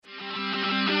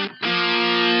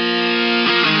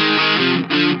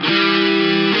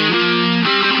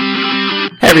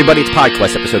everybody, it's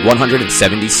PodQuest, episode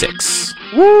 176.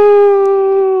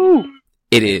 Woo!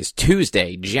 It is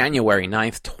Tuesday, January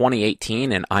 9th,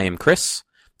 2018, and I am Chris.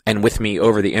 And with me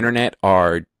over the internet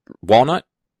are Walnut.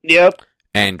 Yep.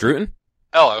 And Druten.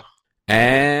 Hello.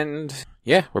 And,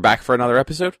 yeah, we're back for another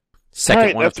episode. Second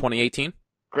Right, one of 2018.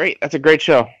 Great. That's a great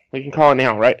show. We can call it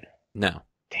now, right? No.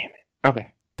 Damn it.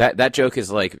 Okay. That joke is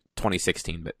like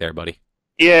 2016, but there, buddy.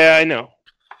 Yeah, I know.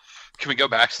 Can we go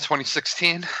back to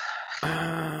 2016?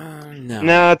 No.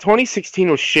 Nah,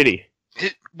 2016 was shitty.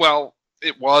 It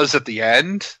was at the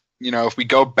end. You know, if we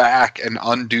go back and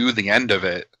undo the end of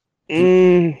it.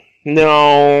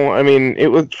 No. I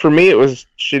mean, for me, it was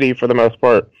shitty for the most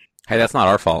part. Hey, that's not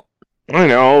our fault. I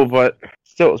know, but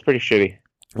still, it was pretty shitty.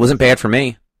 Wasn't bad for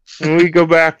me. And we go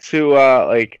back to,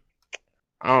 I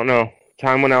don't know,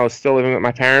 time when I was still living with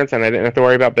my parents and I didn't have to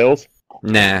worry about bills.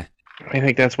 Nah. I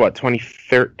think that's,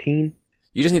 2013?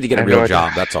 You just need to get I a have real no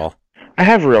job, idea. that's all. I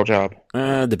have a real job.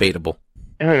 Debatable.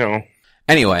 I don't know.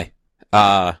 Anyway,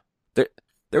 there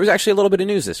was actually a little bit of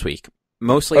news this week.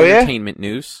 Mostly Oh, yeah? entertainment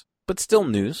news, but still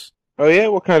news. Oh, yeah?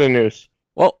 What kind of news?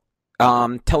 Well,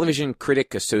 Television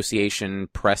Critic Association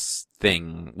press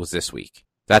thing was this week.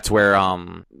 That's where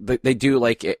they do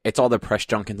it's all the press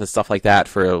junkets and stuff like that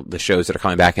for the shows that are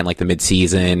coming back in the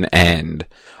mid-season, and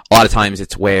a lot of times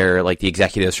it's where the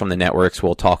executives from the networks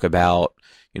will talk about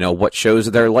what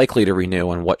shows they're likely to renew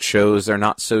and what shows they're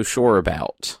not so sure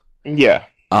about. Yeah.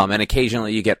 And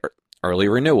occasionally you get early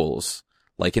renewals.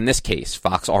 Like in this case,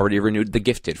 Fox already renewed The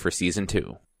Gifted for season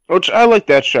 2. Which, I like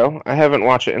that show. I haven't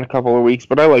watched it in a couple of weeks,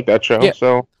 but I like that show, Yeah.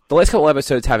 so... The last couple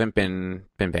episodes haven't been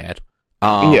bad.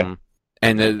 Yeah.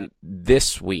 And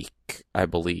this week, I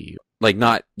believe,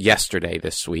 not yesterday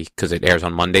this week, because it airs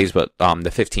on Mondays, but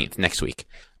the 15th, next week,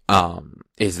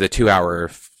 is the 2-hour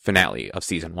finale of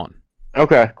season 1.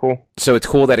 Okay, cool. So it's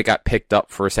cool that it got picked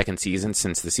up for a second season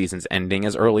since the season's ending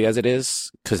as early as it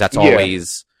is, because that's Yeah.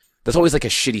 always a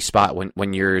shitty spot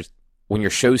when your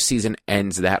show's season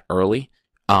ends that early.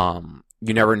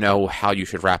 You never know how you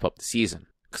should wrap up the season,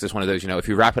 because it's one of those, if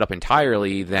you wrap it up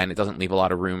entirely, then it doesn't leave a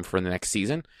lot of room for the next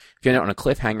season. If you end it on a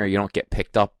cliffhanger, you don't get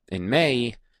picked up in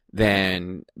May,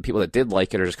 then people that did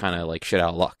like it are just kind of shit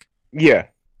out of luck. Yeah.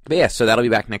 But yeah, so that'll be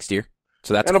back next year.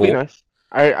 So that's That'll cool. be nice.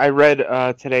 I read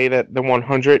today that the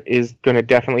 100 is going to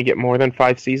definitely get more than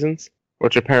 5 seasons,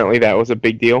 which apparently that was a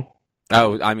big deal.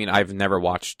 Oh, I mean, I've never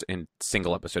watched a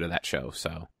single episode of that show,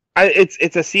 so... It's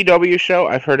a CW show.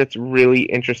 I've heard it's really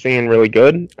interesting and really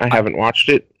good. I haven't watched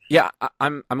it. Yeah,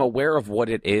 I'm aware of what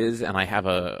it is, and I have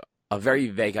a very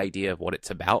vague idea of what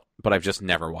it's about, but I've just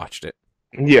never watched it.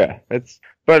 Yeah,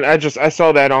 but I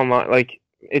saw that online.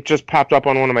 It just popped up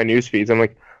on one of my news feeds. I'm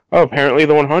like, oh, apparently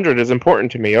the 100 is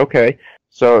important to me. Okay.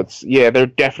 So they're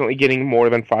definitely getting more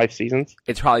than 5 seasons.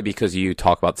 It's probably because you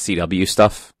talk about the CW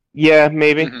stuff. Yeah,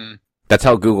 maybe. Mm-hmm. That's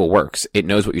how Google works. It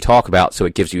knows what you talk about, so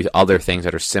it gives you other things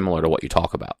that are similar to what you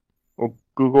talk about. Well,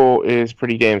 Google is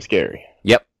pretty damn scary.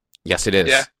 Yep. Yes, it is.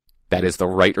 Yeah. That is the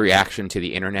right reaction to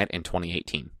the internet in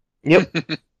 2018. Yep.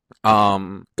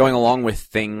 Going along with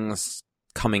things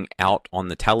coming out on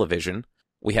the television,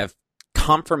 we have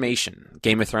confirmation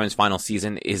Game of Thrones final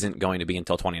season isn't going to be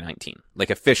until 2019.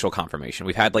 Official confirmation.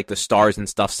 We've had the stars and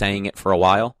stuff saying it for a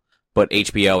while, but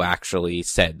HBO actually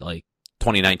said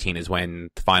 2019 is when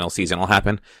the final season will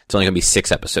happen. It's only going to be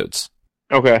 6 episodes.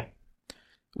 Okay.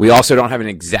 We also don't have an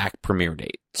exact premiere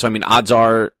date. So, I mean, odds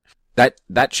are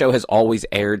that show has always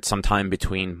aired sometime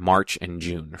between March and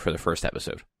June for the first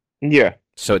episode. Yeah.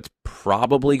 So it's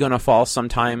probably going to fall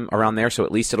sometime around there. So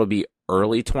at least it'll be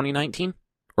early 2019.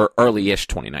 Or early-ish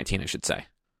 2019, I should say.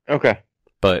 Okay.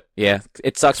 But, yeah,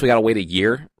 it sucks we got to wait a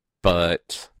year.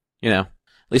 But, at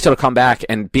least it'll come back.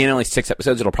 And being only 6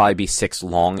 episodes, it'll probably be 6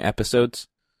 long episodes.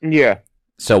 Yeah.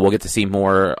 So we'll get to see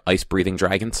more ice-breathing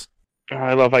dragons. Oh,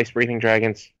 I love ice-breathing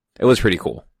dragons. It was pretty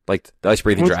cool. The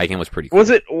ice-breathing dragon was pretty cool.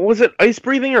 Was it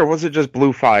ice-breathing or was it just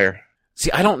blue fire? See,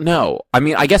 I don't know. I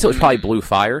mean, I guess it was probably blue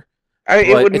fire.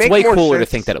 It But would it's make way more cooler to sense.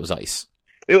 think that it was ice.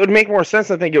 It would make more sense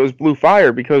to think it was blue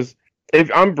fire because if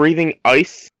I'm breathing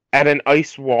ice at an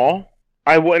ice wall,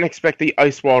 I wouldn't expect the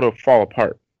ice wall to fall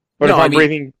apart. But No, if I I'm mean-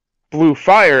 breathing blue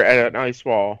fire at an ice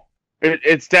wall,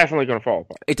 it's definitely going to fall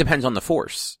apart. It depends on the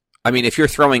force. I mean, if you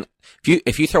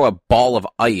throw a ball of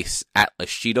ice at a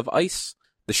sheet of ice,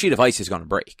 the sheet of ice is going to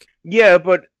break. Yeah,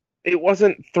 but it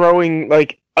wasn't throwing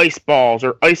ice balls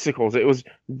or icicles. It was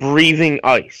breathing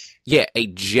ice. Yeah, a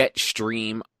jet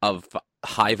stream of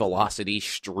high velocity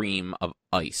stream of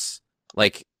ice.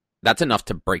 That's enough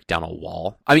to break down a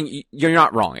wall. I mean, you're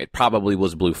not wrong. It probably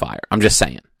was blue fire. I'm just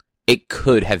saying. It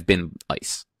could have been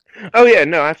ice. Oh yeah,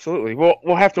 no, absolutely.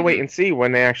 We'll have to wait and see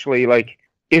when they actually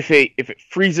if it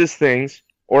freezes things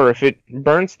or if it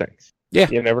burns things. Yeah.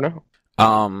 You never know.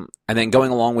 And then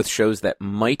going along with shows that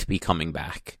might be coming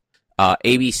back,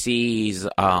 ABC's,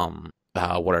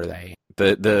 what are they?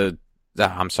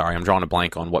 I'm sorry, I'm drawing a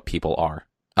blank on what people are.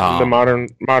 The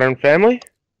Modern Family?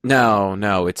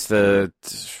 No, it's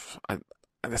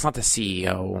that's not the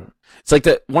CEO. It's like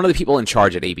one of the people in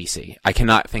charge at ABC. I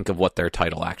cannot think of what their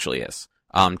title actually is.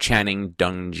 Channing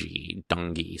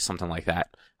Dungey, something like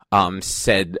that.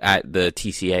 Said at the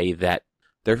TCA that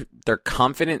they're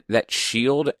confident that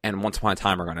S.H.I.E.L.D. and Once Upon a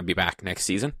Time are going to be back next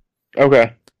season.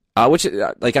 Okay. Which,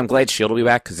 I'm glad S.H.I.E.L.D. will be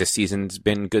back because this season's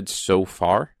been good so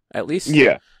far, at least.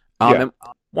 Yeah. And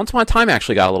Once Upon a Time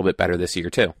actually got a little bit better this year,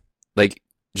 too. Like,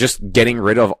 just getting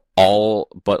rid of all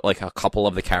but, like, a couple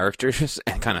of the characters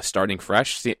and kind of starting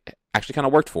fresh actually kind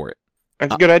of worked for it.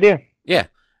 That's a good idea. Yeah.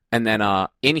 And then,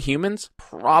 Inhumans,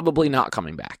 probably not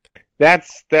coming back.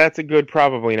 That's a good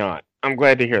probably not. I'm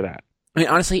glad to hear that. I mean,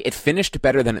 honestly, it finished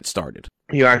better than it started.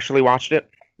 You actually watched it?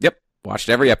 Yep. Watched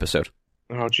every episode.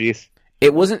 Oh, jeez.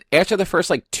 It wasn't, after the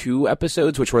first, 2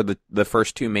 episodes, which were the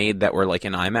first 2 made that were,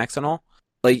 in IMAX and all,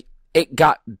 it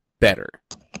got better.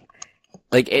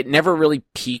 It never really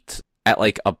peaked at,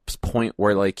 a point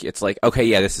where, it's okay,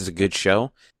 yeah, this is a good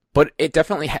show. But it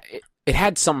definitely, it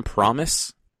had some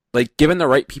promise. Given the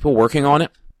right people working on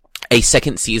it, a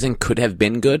second season could have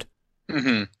been good.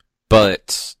 Mm-hmm.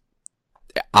 But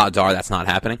odds are that's not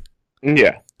happening.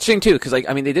 Yeah. Interesting, too, because,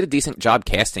 they did a decent job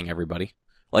casting everybody.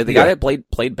 The guy that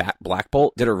played Black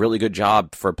Bolt did a really good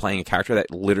job for playing a character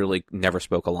that literally never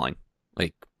spoke a line.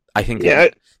 I think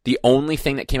the only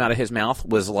thing that came out of his mouth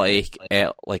was a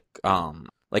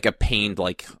pained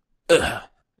ugh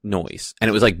noise, and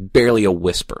it was barely a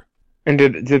whisper. And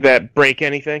did that break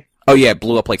anything? Oh yeah, it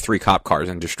blew up 3 cop cars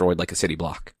and destroyed a city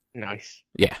block. Nice.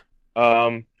 Yeah.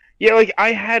 Yeah,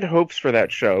 I had hopes for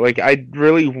that show. I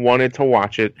really wanted to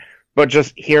watch it, but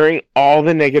just hearing all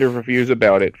the negative reviews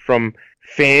about it from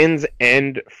fans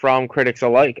and from critics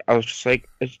alike, I was just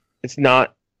it's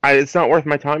not worth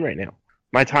my time right now.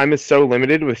 My time is so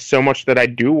limited with so much that I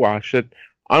do watch that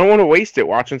I don't want to waste it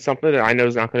watching something that I know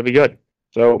is not going to be good.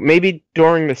 So maybe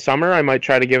during the summer I might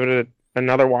try to give it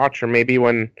another watch, or maybe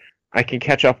when I can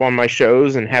catch up on my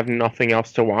shows and have nothing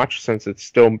else to watch since it's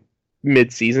still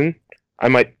mid-season, I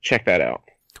might check that out.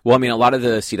 Well, I mean, a lot of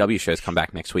the CW shows come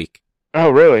back next week. Oh,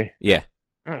 really? Yeah.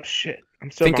 Oh, shit.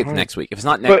 I'm so I think behind. it's next week. If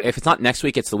it's not next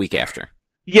week, it's the week after.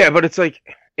 Yeah, but it's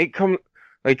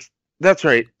that's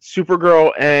right.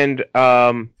 Supergirl and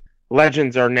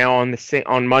Legends are now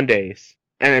on Mondays,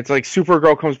 and it's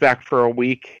Supergirl comes back for a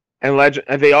week, and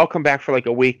they all come back for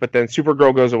a week, but then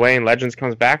Supergirl goes away and Legends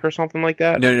comes back or something like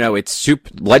that. No. It's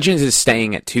Legends is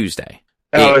staying at Tuesday.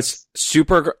 Oh, it's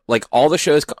Super. All the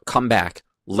shows come back.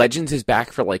 Legends is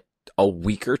back for a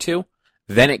week or 2.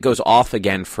 Then it goes off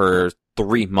again for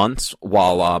 3 months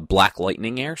while Black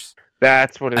Lightning airs.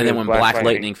 That's what it is. And then when Black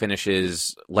Lightning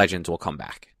finishes, Legends will come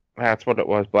back. That's what it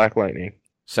was, Black Lightning.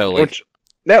 So,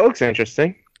 that looks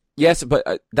interesting. Yes,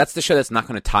 but that's the show that's not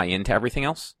going to tie into everything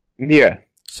else. Yeah.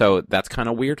 So that's kind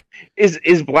of weird.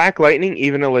 Is Black Lightning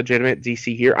even a legitimate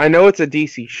DC hero? I know it's a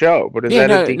DC show, but is that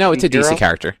a DC No, it's a DC hero?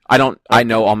 character. I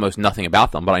know almost nothing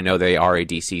about them, but I know they are a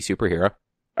DC superhero.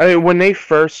 I mean, when they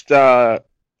first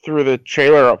threw the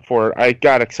trailer up for it, I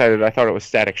got excited. I thought it was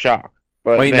Static Shock.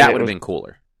 But that would have been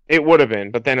cooler. It would have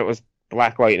been, but then it was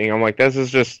Black Lightning. I'm this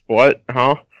is just, what?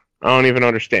 Huh? I don't even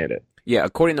understand it. Yeah,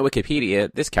 according to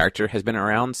Wikipedia, this character has been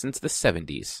around since the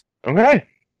 70s. Okay.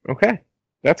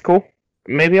 That's cool.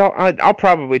 Maybe I'll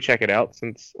probably check it out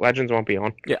since Legends won't be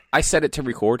on. Yeah, I set it to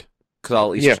record because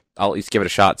I'll at least give it a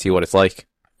shot, see what it's like.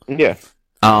 Yeah.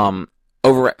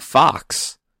 Over at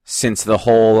Fox, since the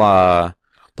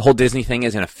whole Disney thing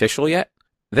isn't official yet,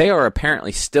 they are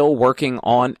apparently still working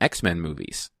on X-Men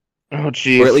movies. Oh,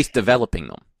 jeez. Or at least developing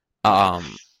them.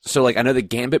 So I know the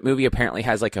Gambit movie apparently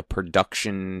has a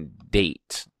production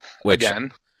date, which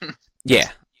again. Yeah,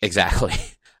 exactly.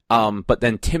 But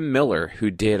then Tim Miller,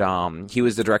 who did, he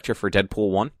was the director for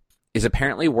Deadpool 1, is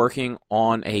apparently working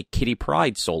on a Kitty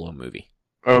Pryde solo movie.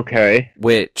 Okay.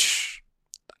 Which,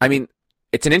 I mean,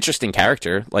 it's an interesting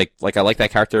character. I like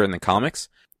that character in the comics.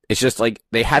 It's just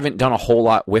they haven't done a whole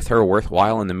lot with her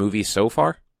worthwhile in the movies so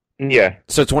far. Yeah.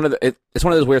 So it's one of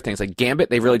those weird things. Gambit,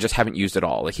 they really just haven't used it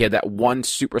all. He had that one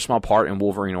super small part in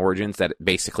Wolverine Origins that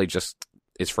basically just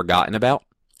is forgotten about.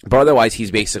 But otherwise,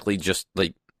 he's basically just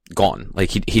gone.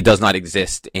 He does not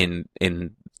exist in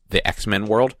the X-Men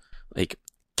world.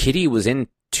 Kitty was in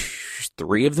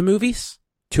 3 of the movies?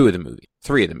 2 of the movies.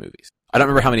 3 of the movies. I don't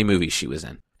remember how many movies she was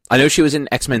in. I know she was in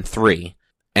X-Men 3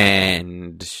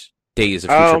 and Days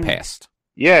of Future Past.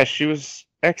 Yeah, she was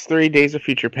X3 Days of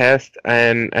Future Past,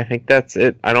 and I think that's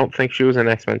it. I don't think she was in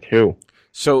X-Men 2.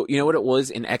 So, you know what it was?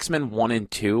 In X-Men 1 and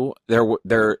 2,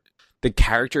 the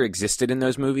character existed in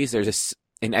those movies.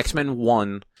 In X-Men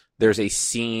 1, there's a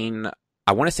scene,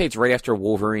 I want to say it's right after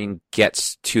Wolverine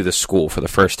gets to the school for the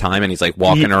first time, and he's like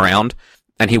walking around,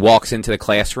 and he walks into the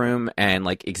classroom, and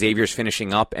like Xavier's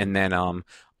finishing up, and then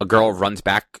a girl runs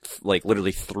back, like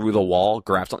literally through the wall,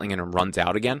 grabs something, and runs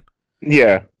out again.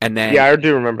 Yeah. And then I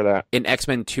do remember that. In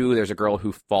X-Men 2, there's a girl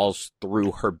who falls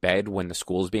through her bed when the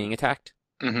school is being attacked.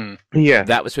 Mm-hmm. Yeah.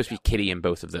 That was supposed to be Kitty in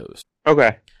both of those.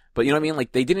 Okay. But you know what I mean?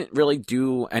 Like, they didn't really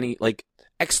do any, like,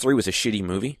 X3 was a shitty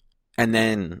movie, and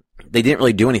then they didn't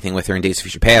really do anything with her in Days of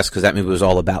Future Past, because that movie was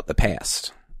all about the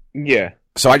past. Yeah.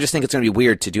 So I just think it's going to be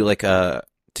weird to do, like, a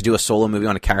solo movie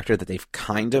on a character that they've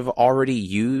kind of already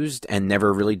used and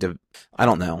never really, I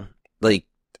don't know. Like,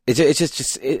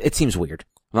 it seems weird.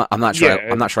 I'm not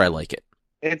sure. I'm not sure I like it.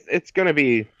 It's going to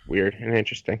be weird and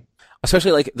interesting.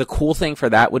 Especially, like, the cool thing for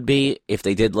that would be if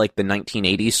they did, like, the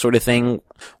 1980s sort of thing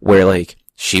where, like,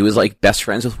 she was, like, best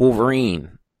friends with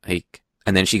Wolverine. Like,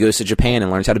 and then she goes to Japan and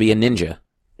learns how to be a ninja.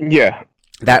 Yeah.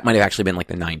 That might have actually been, like,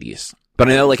 the 90s. But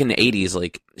I know, like, in the 80s,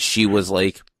 like, she was,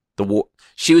 like,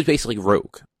 she was basically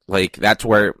Rogue. Like, that's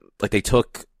where, like, they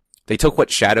took what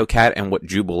Shadowcat and what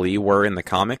Jubilee were in the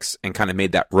comics and kind of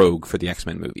made that Rogue for the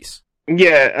X-Men movies.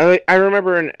 Yeah, I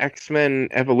remember in X-Men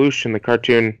Evolution, the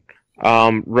cartoon,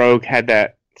 Rogue had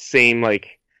that same,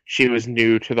 like, she was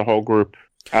new to the whole group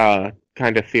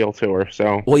kind of feel to her,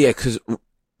 so... Well, yeah, because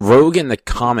Rogue in the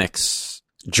comics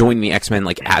joined the X-Men,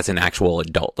 like, as an actual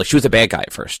adult. Like, she was a bad guy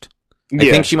at first. I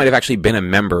think she might have actually been a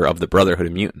member of the Brotherhood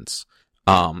of Mutants.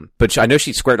 But I know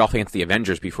she squared off against the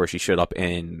Avengers before she showed up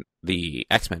in the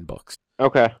X-Men books.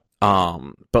 Okay.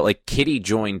 But, like, Kitty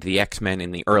joined the X-Men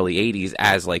in the early 80s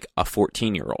as, like, a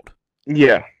 14-year-old.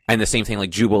 Yeah. And the same thing, like,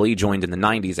 Jubilee joined in the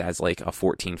 90s as, like, a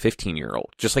 14, 15-year-old.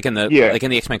 Just like in the like in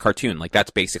the X-Men cartoon. Like,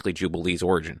 that's basically Jubilee's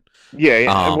origin.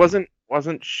 Yeah,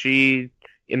 wasn't she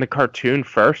in the cartoon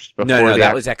first? No,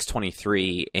 that was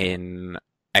X-23 in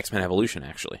X-Men Evolution,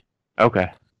 actually.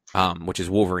 Okay. Which is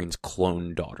Wolverine's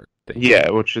clone daughter thing. Yeah,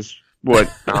 which is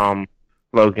what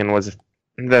Logan was.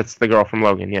 That's the girl from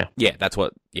Logan, yeah. Yeah,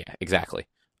 exactly.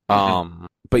 Mm-hmm.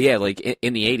 But yeah, like,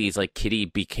 in the 80s, like, Kitty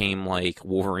became, like,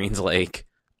 Wolverine's, like,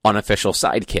 unofficial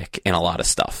sidekick in a lot of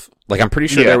stuff. Like, I'm pretty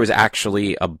sure there was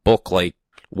actually a book, like,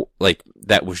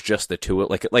 that was just the two,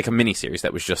 like a miniseries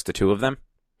that was just the two of them.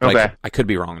 Like, okay. I could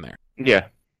be wrong there. Yeah.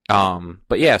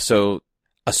 But yeah, so,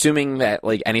 assuming that,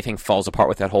 like, anything falls apart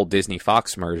with that whole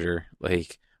Disney-Fox merger,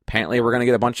 like, apparently we're gonna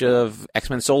get a bunch of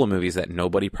X-Men solo movies that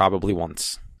nobody probably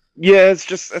wants. Yeah,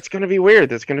 it's gonna be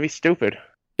weird. It's gonna be stupid.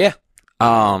 Yeah.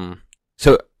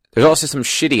 So there's also some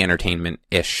shitty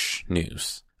entertainment-ish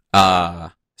news.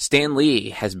 Stan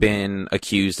Lee has been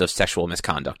accused of sexual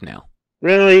misconduct now.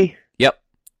 Really? Yep.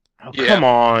 Oh, yeah. Come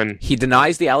on. He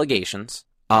denies the allegations.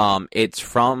 It's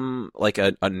from, like,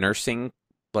 a nursing,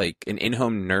 like, an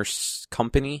in-home nurse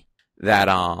company that,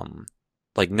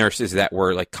 like, nurses that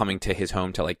were, like, coming to his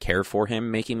home to, like, care for him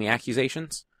making the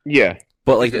accusations. Yeah.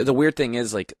 But, like, the weird thing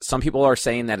is, like, some people are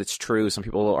saying that it's true, some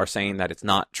people are saying that it's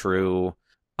not true.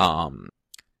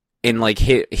 And, like,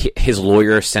 his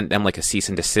lawyer sent them, like, a cease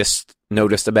and desist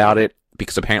notice about it,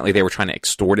 because apparently they were trying to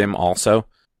extort him also.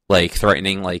 Like,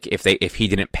 threatening, like, if he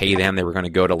didn't pay them, they were going to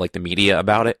go to, like, the media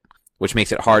about it. Which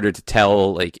makes it harder to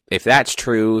tell, like, if that's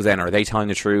true, then are they telling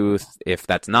the truth? If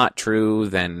that's not true,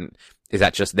 then is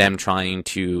that just them trying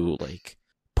to, like,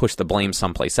 push the blame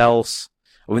someplace else?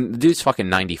 I mean, the dude's fucking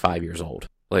 95 years old.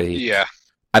 Like, yeah.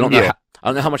 I don't know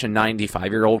how much a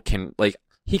 95-year-old can, like,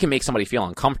 he can make somebody feel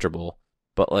uncomfortable,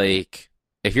 but, like,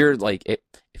 if you're, like, if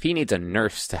he needs a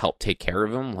nurse to help take care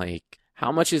of him, like,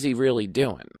 how much is he really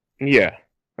doing? Yeah.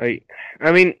 Like,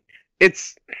 I mean,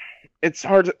 it's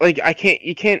hard to, like,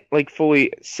 you can't, like,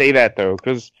 fully say that, though,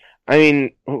 because, I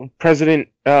mean,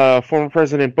 former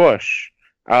President Bush,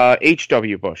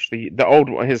 H.W. Bush, the old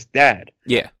one, his dad.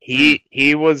 Yeah.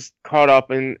 He was caught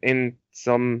up in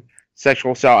some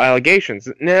sexual assault allegations.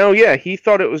 Now, yeah, he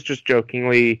thought it was just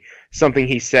jokingly something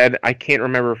he said. I can't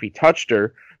remember if he touched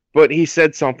her, but he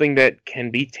said something that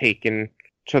can be taken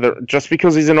to just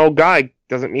because he's an old guy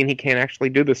doesn't mean he can't actually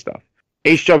do this stuff.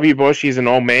 H.W. Bush, he's an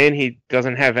old man. He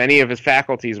doesn't have any of his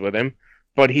faculties with him,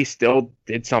 but he still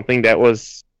did something that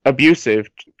was abusive,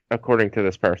 according to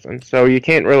this person. So you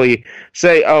can't really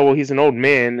say, oh, well, he's an old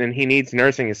man and he needs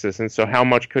nursing assistance, so how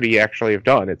much could he actually have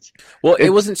done?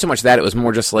 It wasn't so much that. It was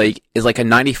more just, like, is, like, a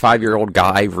 95-year-old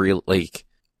guy real, like,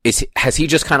 has he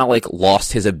just kind of, like,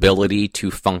 lost his ability to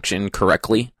function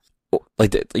correctly?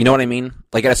 Like, you know what I mean?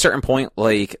 Like, at a certain point,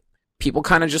 like, people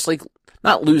kind of just, like,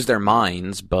 not lose their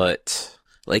minds, but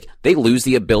like they lose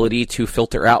the ability to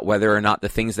filter out whether or not the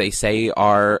things they say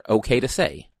are okay to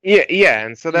say. Yeah,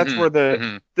 and so that's where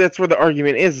the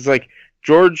argument is. It's like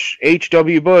George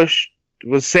H.W. Bush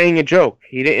was saying a joke.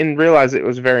 He didn't realize it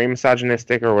was very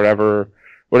misogynistic or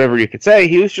whatever you could say.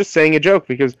 He was just saying a joke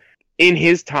because in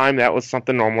his time that was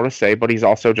something normal to say, but he's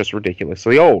also just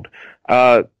ridiculously old.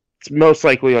 It's most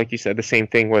likely, like you said, the same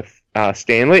thing with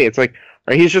Stan Lee. It's like,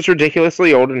 right, he's just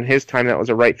ridiculously old, and in his time that was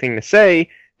the right thing to say,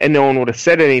 and no one would have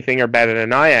said anything or batted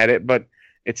an eye at it, but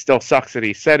it still sucks that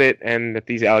he said it and that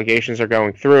these allegations are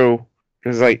going through.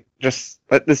 Because, like, just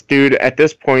let this dude, at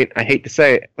this point, I hate to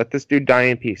say it, let this dude die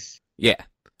in peace. Yeah.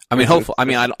 I mean, hopefully,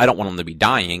 I don't want him to be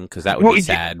dying, because that would be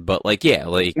sad, but, like, yeah,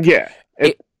 like... Yeah.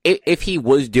 If he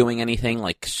was doing anything,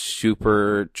 like,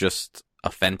 super just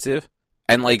offensive,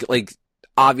 and, like,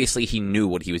 obviously he knew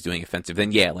what he was doing offensive,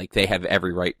 then, yeah, like, they have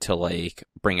every right to, like,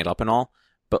 bring it up and all.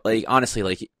 But, like, honestly,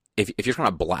 like, if you're trying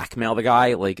to blackmail the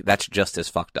guy, like, that's just as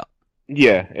fucked up.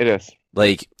 Yeah, it is.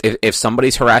 Like, if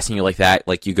somebody's harassing you like that,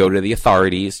 like, you go to the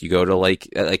authorities, you go to, like,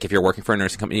 if you're working for a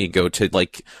nursing company, you go to,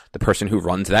 like, the person who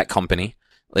runs that company.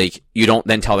 Like, you don't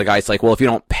then tell the guy, it's like, well, if you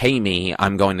don't pay me,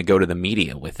 I'm going to go to the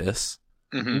media with this.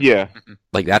 Mm-hmm. Yeah.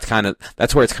 Like, that's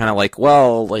where it's kind of like,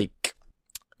 well, like,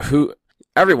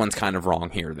 everyone's kind of wrong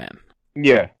here then.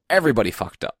 Yeah. Everybody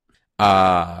fucked up.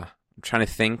 I'm trying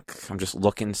to think, I'm just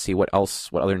looking to see what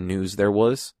other news there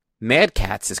was. Mad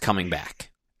Catz is coming back.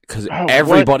 Because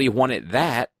everybody wanted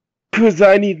that. Because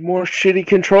I need more shitty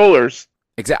controllers.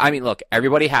 Exactly. I mean, look,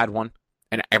 everybody had one,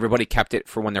 and everybody kept it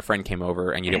for when their friend came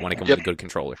over, and you didn't want to give them a good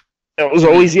controller. It was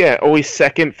always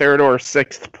second, third, or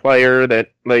sixth player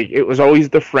that, like, it was always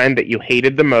the friend that you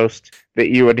hated the most that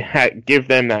you would give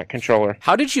them that controller.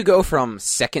 How did you go from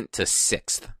second to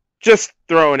sixth? Just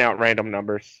throwing out random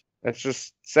numbers. That's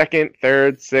just second,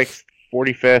 third, sixth,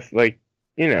 45th, like,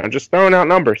 you know, just throwing out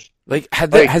numbers. Like,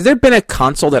 has there been a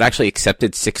console that actually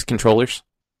accepted 6 controllers?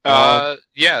 Yeah.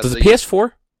 Does the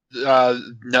PS4?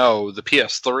 No, the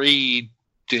PS3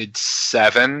 did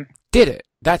 7. Did it?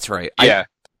 That's right. Yeah.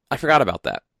 I forgot about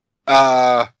that.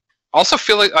 Also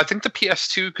feel like, I think the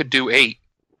PS2 could do 8.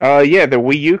 Yeah, the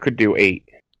Wii U could do 8.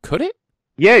 Could it?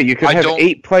 Yeah, you could have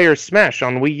 8-player Smash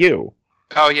on Wii U.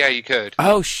 Oh, yeah, you could.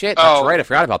 Oh, shit, that's right, I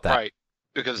forgot about that. Right,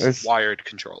 because wired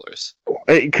controllers.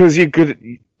 Because you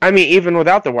could, I mean, even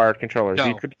without the wired controllers,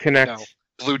 you could connect... No.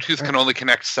 Bluetooth can only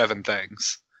connect 7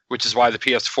 things, which is why the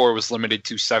PS4 was limited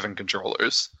to 7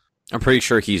 controllers. I'm pretty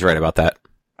sure he's right about that.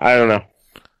 I don't know.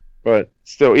 But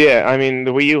still, yeah, I mean,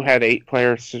 the Wii U had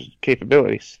 8-player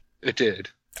capabilities. It did.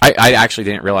 I actually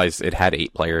didn't realize it had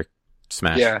 8-player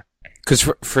Smash. Yeah.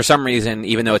 Because for some reason,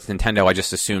 even though it's Nintendo, I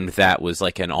just assumed that was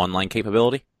like an online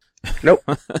capability. Nope.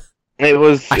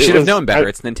 I should have known better.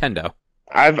 It's Nintendo.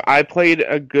 I played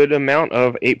a good amount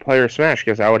of 8-player Smash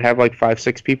because I would have like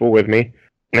 5-6 people with me,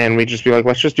 and we'd just be like,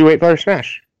 let's just do 8-player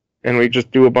Smash. And we'd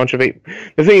just do a bunch of 8.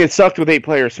 The thing that sucked with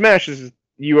 8-player Smash is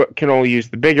you can only use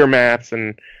the bigger maps,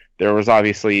 and there was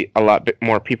obviously a lot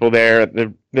more people there.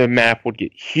 The map would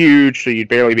get huge, so you'd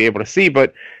barely be able to see,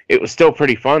 but it was still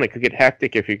pretty fun. It could get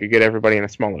hectic if you could get everybody in a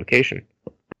small location.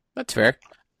 That's fair.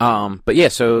 But yeah,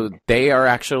 so they are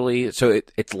actually,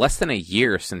 it's less than a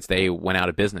year since they went out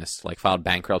of business, like filed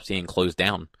bankruptcy and closed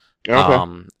down.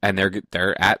 Okay. And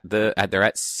they're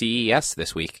at CES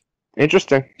this week.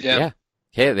 Interesting. Yeah.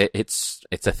 Yeah, it's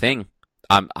a thing.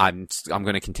 I'm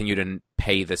going to continue to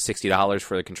pay the $60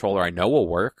 for the controller. I know will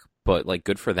work, but like,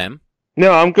 good for them.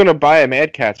 No, I'm going to buy a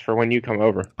Mad Catz for when you come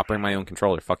over. I'll bring my own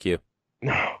controller. Fuck you.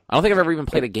 No. I don't think I've ever even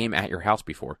played a game at your house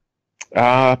before.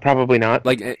 Probably not.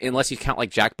 Like, unless you count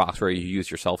like Jackbox where you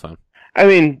use your cell phone. I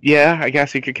mean, yeah, I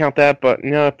guess you could count that, but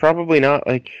no, probably not.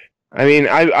 Like, I mean,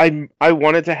 I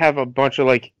wanted to have a bunch of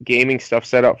like gaming stuff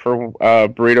set up for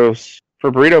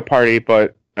Burrito Party,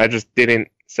 but I just didn't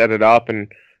set it up,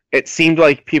 and it seemed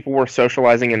like people were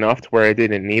socializing enough to where I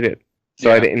didn't need it. So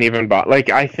yeah. I didn't even buy. Like,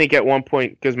 I think at one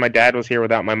point, because my dad was here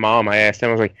without my mom, I asked him,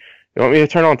 I was like, you want me to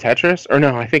turn on Tetris? Or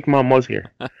no, I think Mom was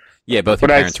here. Yeah, both your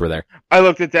parents were there. I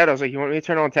looked at Dad, I was like, you want me to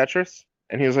turn on Tetris?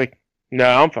 And he was like, no,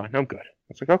 I'm fine, I'm good. I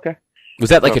was like, okay. Was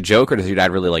that like a joke, or does your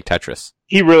dad really like Tetris?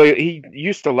 He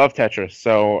used to love Tetris,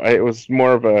 so it was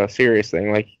more of a serious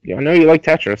thing. Like, I know you like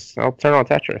Tetris, I'll turn on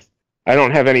Tetris. I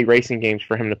don't have any racing games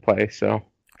for him to play, so...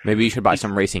 Maybe you should buy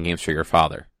some racing games for your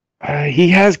father. He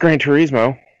has Gran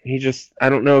Turismo. I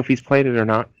don't know if he's played it or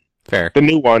not. Fair. The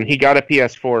new one. He got a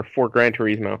PS4 for Gran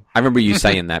Turismo. I remember you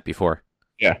saying that before.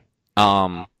 Yeah.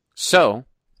 So,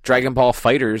 Dragon Ball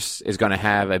FighterZ is going to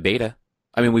have a beta.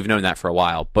 I mean, we've known that for a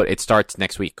while, but it starts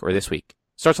next week, or this week. It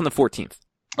starts on the 14th.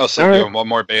 Oh, so doing one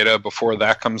more beta before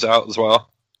that comes out as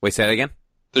well? Wait, say that again?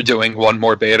 They're doing one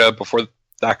more beta before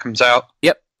that comes out.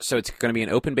 Yep. So it's going to be an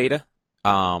open beta.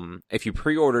 If you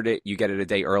pre-ordered it, you get it a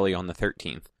day early on the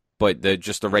 13th. But the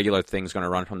regular thing's going to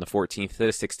run from the 14th to the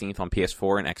 16th on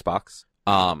PS4 and Xbox.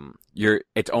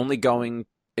 It's only going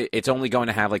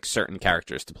to have like certain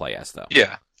characters to play as though.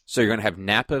 Yeah. So you're going to have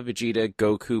Nappa, Vegeta,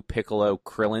 Goku, Piccolo,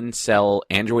 Krillin, Cell,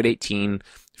 Android 18,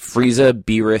 Frieza,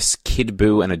 Beerus, Kid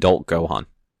Buu, and Adult Gohan.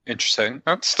 Interesting.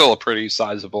 That's still a pretty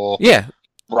sizable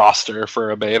roster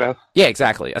for a beta. Yeah,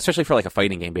 exactly. Especially for like a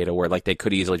fighting game beta where like they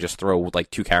could easily just throw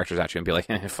like 2 characters at you and be like,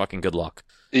 fucking good luck.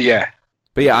 Yeah.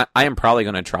 But yeah, I am probably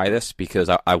going to try this because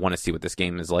I want to see what this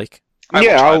game is like. I will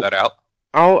try that out.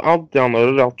 I'll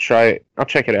download it. I'll try it. I'll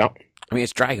check it out. I mean,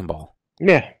 it's Dragon Ball.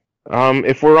 Yeah.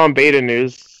 If we're on beta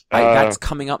news, that's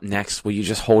coming up next. Will you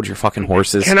just hold your fucking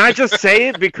horses? Can I just say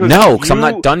it because no, because I'm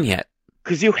not done yet.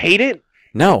 Because you hate it?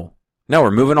 No,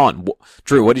 we're moving on.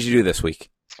 Drew, what did you do this week?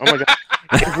 Oh my god!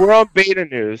 If we're on beta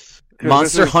news,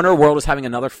 Monster Hunter World is having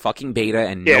another fucking beta,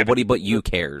 and nobody but you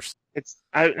cares.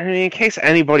 I mean, in case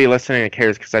anybody listening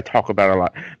cares, because I talk about it a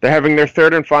lot, they're having their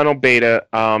 3rd and final beta.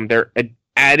 They're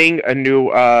adding a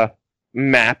new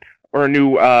map or a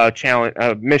new challenge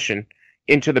mission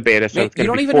into the beta. So you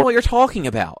don't even know what you're talking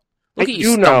about. Look at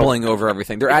you stumbling over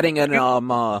everything. They're adding an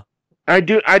I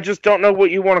just don't know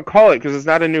what you want to call it because it's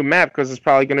not a new map because it's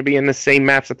probably going to be in the same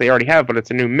maps that they already have, but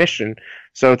it's a new mission.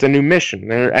 So it's a new mission.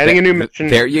 They're adding a new mission.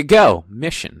 There you go,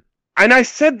 mission. And I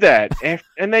said that,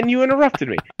 and then you interrupted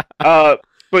me.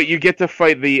 But you get to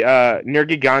fight the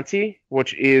Nergiganti,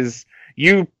 which is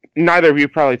neither of you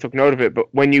probably took note of it,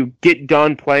 but when you get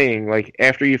done playing, like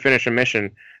after you finish a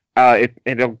mission,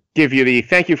 it'll give you the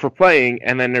thank you for playing,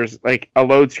 and then there's like a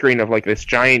load screen of like this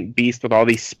giant beast with all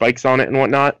these spikes on it and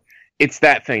whatnot. It's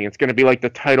that thing. It's going to be like the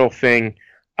title thing.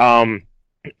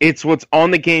 It's what's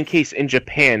on the game case in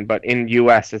Japan, but in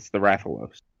US it's the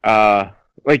Rathalos.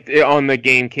 Like on the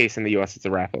game case in the US it's the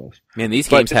Rathalos. Man, these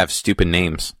games have stupid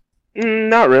names.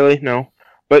 Not really, no.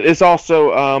 But it's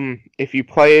also if you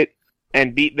play it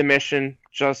and beat the mission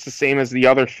just the same as the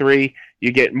other 3,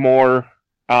 you get more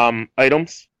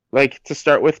items. Like to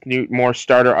start with, more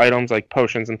starter items like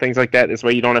potions and things like that. This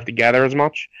way you don't have to gather as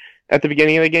much at the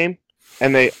beginning of the game.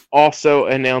 And they also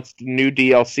announced new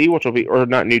DLC, which will be, or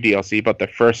not new DLC, but the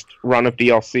first run of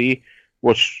DLC,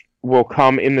 which will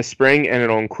come in the spring, and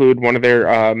it'll include one of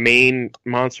their main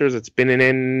monsters that's been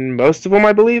in most of them,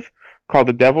 I believe, called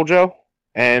the Devil Joe.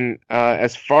 And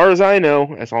as far as I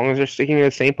know, as long as they're sticking to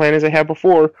the same plan as they have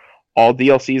before, all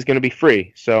DLC is going to be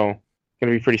free. So it's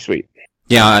going to be pretty sweet.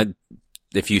 Yeah,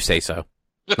 if you say so.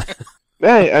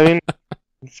 Hey, I mean,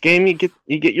 this game you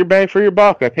get your bang for your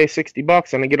buck. I pay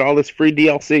 $60 and I get all this free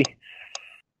DLC.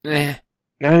 I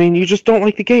mean, you just don't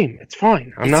like the game. It's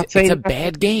fine. I'm not saying it's a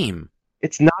bad game.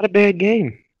 It's not a bad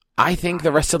game. I think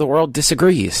the rest of the world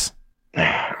disagrees.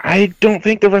 I don't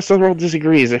think the rest of the world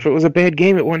disagrees. If it was a bad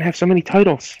game, it wouldn't have so many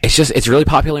titles. It's really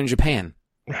popular in Japan.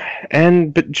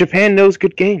 But Japan knows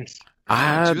good games.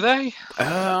 Do they?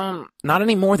 Not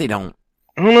anymore. They don't.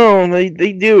 I don't know.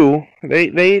 They do.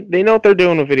 They know what they're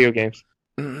doing with video games.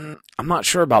 I'm not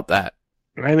sure about that.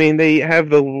 I mean, they have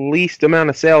the least amount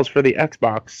of sales for the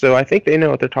Xbox, so I think they know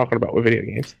what they're talking about with video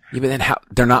games. Yeah, but then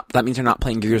they're not. That means they're not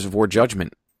playing Gears of War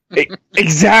Judgment.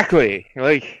 Exactly.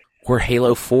 Like, or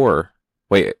Halo 4.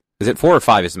 Wait, is it 4 or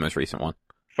 5 is the most recent one?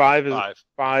 5 is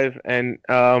 5, and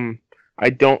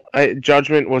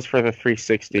Judgment was for the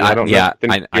 360. I don't know.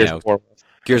 I know.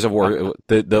 Gears of War,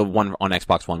 the one on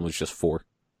Xbox One was just 4.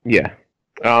 Yeah.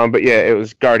 But yeah, it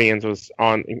was Guardians was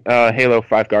on Halo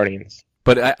 5 Guardians.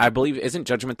 But I believe, isn't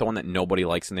Judgment the one that nobody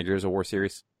likes in the Gears of War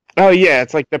series? Oh yeah,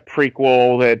 it's like the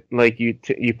prequel that like you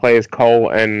play as Cole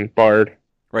and Bard.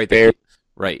 Right there.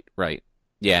 Right.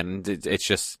 Yeah, and it's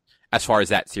just, as far as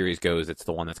that series goes, it's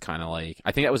the one that's kind of like,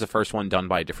 I think that was the first one done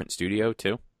by a different studio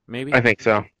too, maybe? I think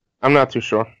so. I'm not too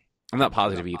sure. I'm not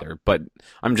positive either, but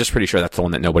I'm just pretty sure that's the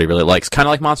one that nobody really likes. Kind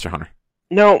of like Monster Hunter.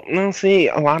 No, see,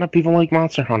 a lot of people like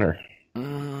Monster Hunter.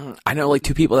 I know like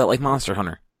 2 people that like Monster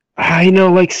Hunter. I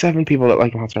know like 7 people that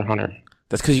like Monster Hunter.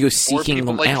 That's because you go seeking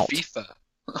them like out. FIFA.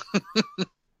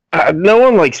 No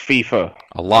one likes FIFA.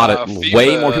 A lot of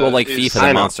way more people like FIFA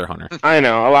than Monster Hunter. I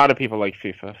know, a lot of people like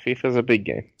FIFA. FIFA's a big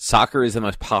game. Soccer is the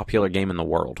most popular game in the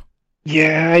world.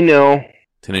 Yeah, I know.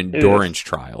 It's an endurance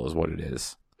trial is what it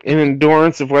is. An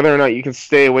endurance of whether or not you can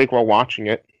stay awake while watching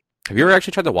it. Have you ever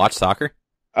actually tried to watch soccer?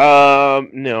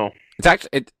 No. It's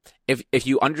actually if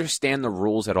you understand the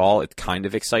rules at all, it's kind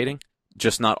of exciting,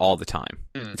 just not all the time.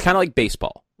 It's kind of like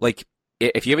baseball. Like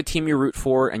if you have a team you root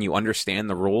for and you understand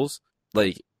the rules,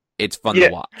 like it's fun to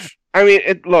watch. I mean,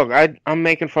 look, I'm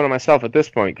making fun of myself at this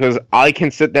point because I can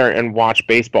sit there and watch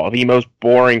baseball, the most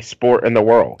boring sport in the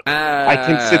world. I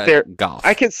can sit there. Golf.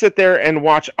 I can sit there and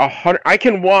watch 100. I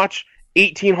can watch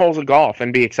 18 holes of golf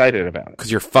and be excited about it. Because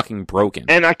you're fucking broken.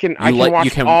 And I can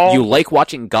watch all. You like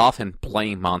watching golf and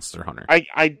playing Monster Hunter.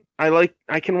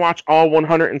 I can watch all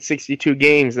 162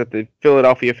 games that the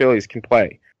Philadelphia Phillies can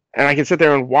play. And I can sit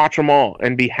there and watch them all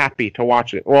and be happy to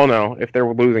watch it. Well, no, if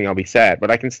they're losing, I'll be sad, but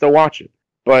I can still watch it.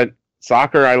 But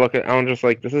soccer, I'm just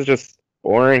like, this is just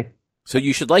boring. So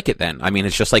you should like it then. I mean,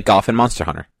 it's just like golf and Monster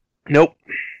Hunter. Nope.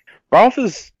 Golf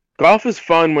is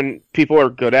fun when people are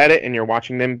good at it and you're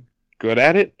watching them good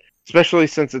at it. Especially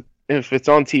since if it's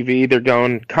on TV,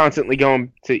 they're constantly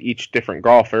going to each different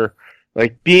golfer.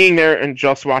 Like, being there and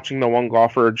just watching the one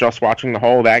golfer or just watching the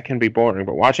hole, that can be boring.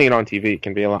 But watching it on TV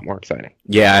can be a lot more exciting.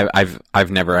 Yeah,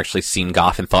 I've never actually seen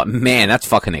golf and thought, man, that's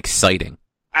fucking exciting.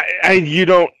 You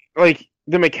don't, like,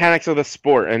 the mechanics of the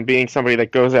sport and being somebody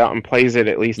that goes out and plays it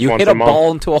at least once a month. You hit a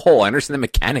ball into a hole. I understand the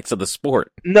mechanics of the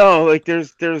sport. No, like,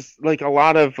 there's like, a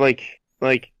lot of, like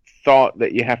thought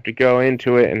that you have to go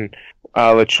into it and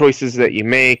the choices that you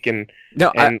make.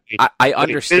 I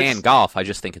understand golf. I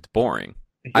just think it's boring.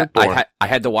 I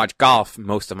had to watch golf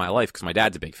most of my life because my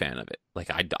dad's a big fan of it.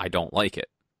 Like, I don't like it.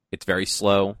 It's very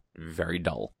slow, very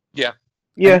dull. Yeah.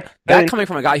 Yeah. That coming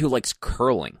from a guy who likes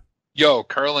curling. Yo,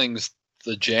 curling's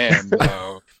the jam,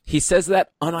 though. He says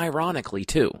that unironically,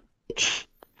 too. It's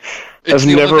I've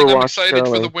the never only thing I'm watched excited for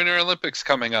curling. the Winter Olympics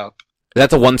coming up.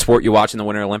 That's the one sport you watch in the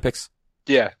Winter Olympics?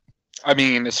 Yeah. I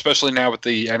mean, especially now with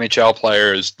the NHL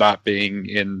players not being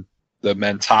in the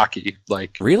men's hockey.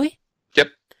 Like, Really? Yep.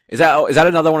 Is that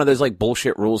another one of those like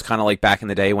bullshit rules, kind of like back in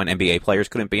the day when NBA players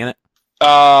couldn't be in it?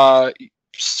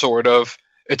 Sort of.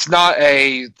 It's not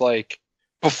a, like,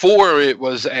 before it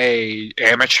was a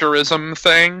amateurism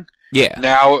thing. Yeah.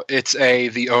 Now it's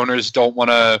the owners don't want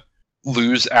to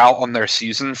lose out on their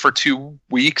season for 2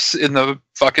 weeks in the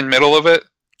fucking middle of it.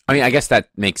 I mean, I guess that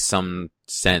makes some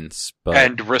sense, but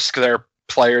And risk their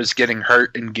players getting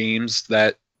hurt in games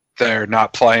that they're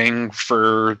not playing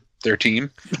for their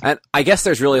team. and I guess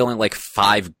there's really only like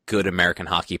 5 good American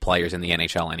hockey players in the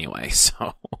NHL anyway.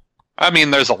 So I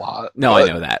mean, there's a lot. no, I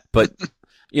know that, but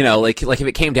you know, like if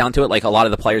it came down to it, like a lot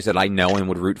of the players that I know and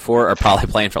would root for are probably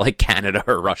playing for like Canada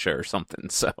or Russia or something.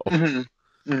 So, I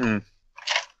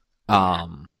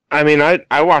mean,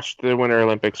 I watched the Winter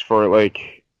Olympics for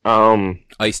like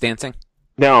ice dancing.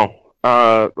 no,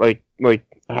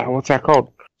 what's that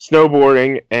called?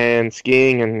 Snowboarding and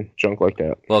skiing and junk like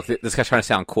that. Well, this guy's trying to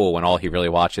sound cool when all he really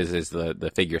watches is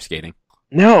the figure skating.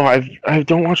 No, I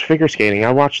don't watch figure skating.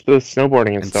 I watch the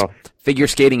snowboarding and stuff. Figure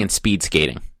skating and speed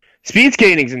skating. Speed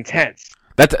skating's intense.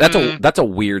 That's a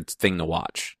weird thing to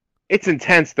watch. It's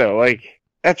intense though. Like,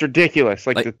 that's ridiculous.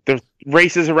 Like the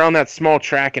races around that small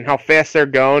track and how fast they're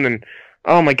going, and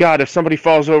oh my god, if somebody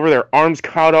falls over, their arms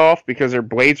cut off because their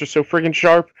blades are so friggin'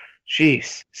 sharp.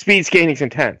 Jeez, speed skating's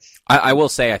intense. I will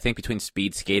say, I think between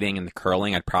speed skating and the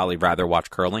curling, I'd probably rather watch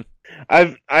curling.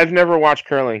 I've never watched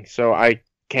curling, so I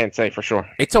can't say for sure.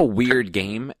 It's a weird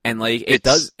game, and like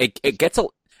it gets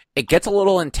a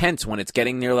little intense when it's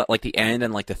getting near like the end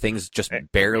and like the thing's just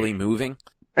barely moving.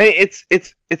 Hey,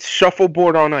 it's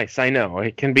shuffleboard on ice. I know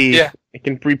it can be. Yeah. It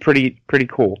can be pretty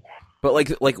cool. But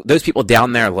like those people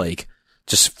down there, like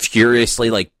just furiously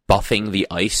like buffing the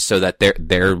ice so that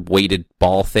their weighted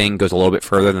ball thing goes a little bit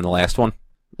further than the last one.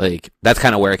 Like, that's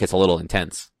kind of where it gets a little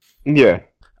intense. Yeah.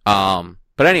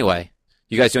 But anyway,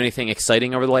 you guys do anything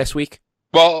exciting over the last week?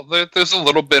 Well, there's a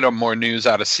little bit of more news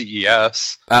out of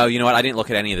CES. Oh, you know what? I didn't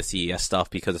look at any of the CES stuff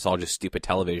because it's all just stupid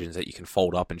televisions that you can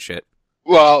fold up and shit.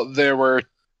 Well, there were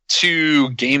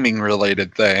 2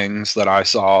 gaming-related things that I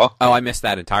saw. Oh, I missed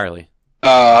that entirely.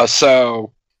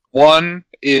 So one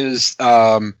is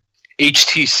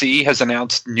HTC has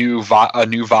announced a new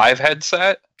Vive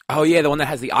headset. Oh yeah, the one that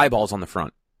has the eyeballs on the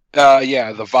front.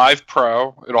 Yeah, the Vive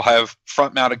Pro. It'll have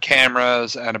front-mounted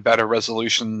cameras and a better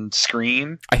resolution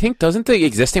screen. I think, doesn't the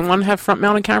existing one have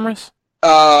front-mounted cameras?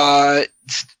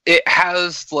 It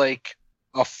has like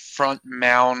a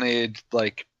front-mounted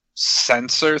like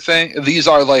sensor thing. These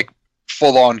are like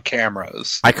full-on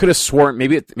cameras. I could have sworn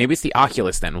maybe it's the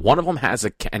Oculus then. One of them has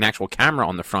an actual camera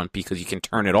on the front because you can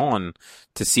turn it on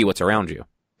to see what's around you.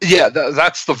 Yeah,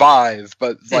 that's the Vive,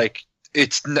 but like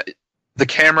the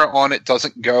camera on it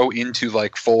doesn't go into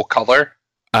like full color.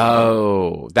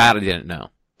 Oh, that I didn't know.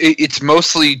 It's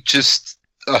mostly just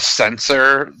a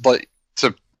sensor, like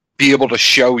to be able to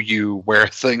show you where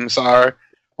things are.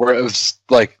 Whereas,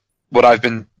 like what I've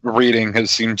been reading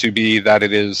has seemed to be that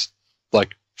it is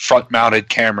like front-mounted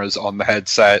cameras on the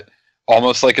headset,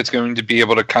 almost like it's going to be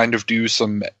able to kind of do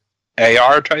some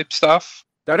AR type stuff.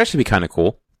 That would actually be kind of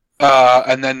cool.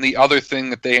 And then the other thing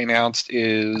that they announced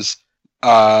is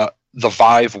the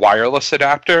Vive wireless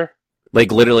adapter.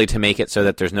 Like literally to make it so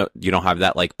that you don't have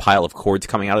that like pile of cords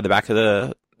coming out of the back of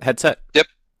the headset. Yep.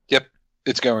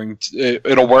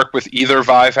 It'll work with either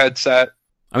Vive headset.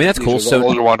 I mean, that's cool. The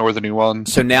older one or the new one.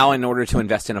 So now, in order to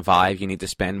invest in a Vive, you need to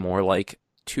spend more like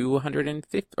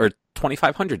 $250 or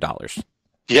 $2,500.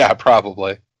 Yeah,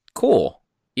 probably. Cool.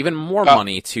 Even more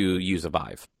money to use a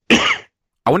Vive.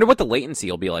 I wonder what the latency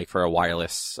will be like for a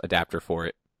wireless adapter for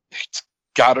it. It's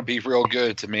got to be real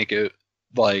good to make it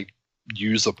like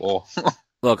usable.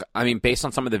 Look, I mean, based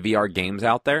on some of the VR games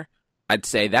out there, I'd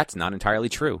say that's not entirely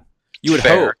true. You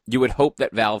would hope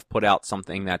that Valve put out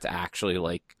something that's actually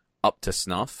like up to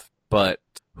snuff, but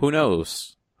who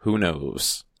knows? Who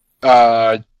knows?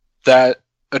 That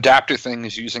adapter thing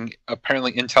is using,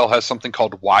 apparently Intel has something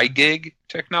called WiGig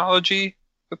technology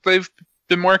that they've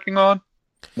been working on.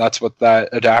 That's what that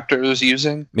adapter is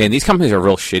using. Man, these companies are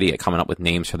real shitty at coming up with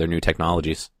names for their new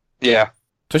technologies. Yeah.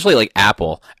 Especially like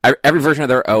Apple. Every version of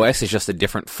their OS is just a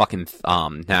different fucking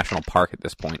national park at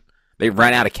this point. They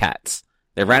ran out of cats.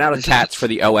 They ran out of cats for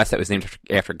the OS that was named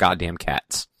after goddamn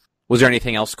cats. Was there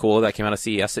anything else cool that came out of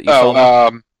CES that you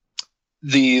saw?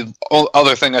 The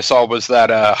other thing I saw was that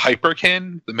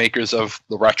Hyperkin, the makers of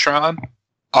the Retron,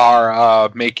 are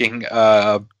making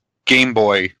a Game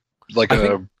Boy,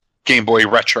 Game Boy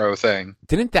retro thing.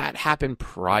 Didn't that happen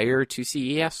prior to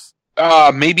CES?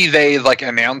 Maybe they like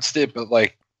announced it, but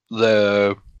like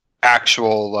the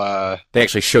actual they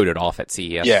actually showed it off at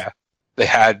CES. Yeah, they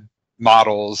had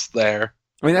models there.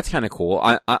 I mean, that's kind of cool.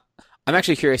 I'm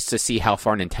actually curious to see how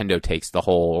far Nintendo takes the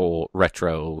whole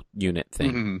retro unit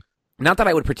thing. Mm-hmm. Not that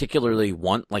I would particularly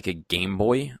want like a Game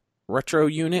Boy retro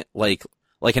unit, like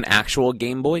an actual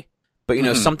Game Boy, but you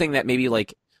know, something that maybe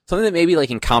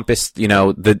encompassed, you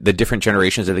know, the different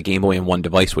generations of the Game Boy in one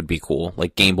device would be cool,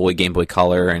 like Game Boy, Game Boy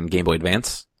Color, and Game Boy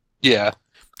Advance. Yeah,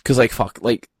 because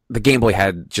the Game Boy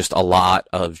had just a lot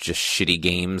of just shitty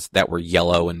games that were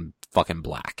yellow and fucking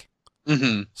black.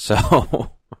 Mm-hmm.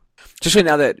 So, especially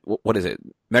now that, what is it?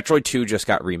 Metroid 2 just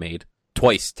got remade.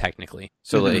 Twice, technically.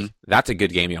 So, like, that's a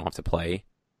good game you don't have to play.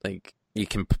 Like, you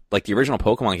can, like, the original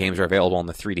Pokemon games are available on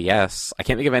the 3DS. I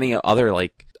can't think of any other,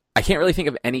 like, I can't really think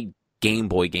of any Game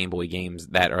Boy games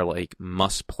that are, like,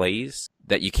 must-plays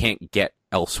that you can't get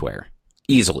elsewhere.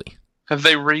 Easily. Have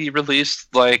they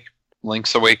re-released, like,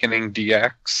 Link's Awakening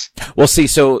DX? Well, see,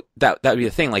 so that would be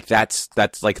the thing. Like, that's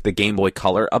like the Game Boy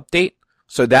Color update.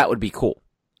 So that would be cool.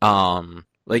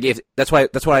 Like if that's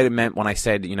what I meant when I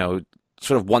said, you know,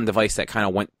 sort of one device that kind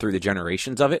of went through the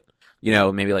generations of it. You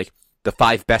know, maybe like the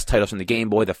 5 best titles from the Game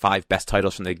Boy, the 5 best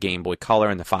titles from the Game Boy Color,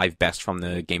 and the 5 best from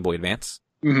the Game Boy Advance.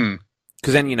 Mm-hmm.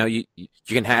 Because then, you know, you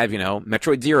can have, you know,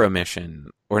 Metroid Zero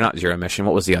Mission, or not Zero Mission,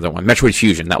 what was the other one? Metroid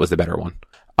Fusion, that was the better one.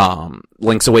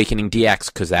 Link's Awakening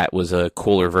DX, because that was a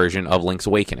cooler version of Link's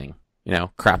Awakening. You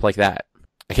know, crap like that.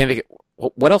 I can't think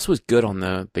what else was good on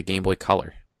the Game Boy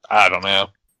Color? I don't know.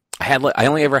 I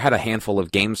only ever had a handful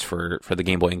of games for the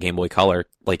Game Boy and Game Boy Color.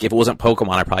 Like, if it wasn't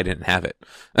Pokemon, I probably didn't have it.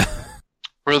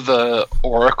 Were the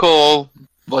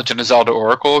Legend of Zelda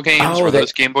Oracle games, were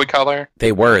those Game Boy Color?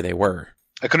 They were.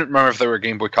 I couldn't remember if they were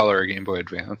Game Boy Color or Game Boy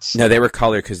Advance. No, they were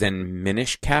Color, because then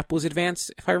Minish Cap was Advance,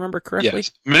 if I remember correctly.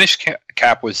 Yes, Minish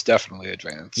Cap was definitely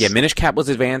Advance. Yeah, Minish Cap was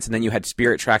Advance, and then you had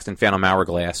Spirit Tracks and Phantom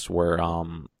Hourglass were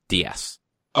DS.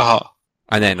 Uh-huh.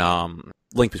 And then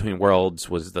Link Between Worlds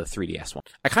was the 3DS one.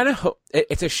 I kind of hope...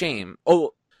 It's a shame.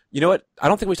 Oh, you know what? I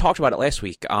don't think we talked about it last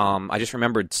week. I just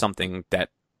remembered something that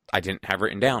I didn't have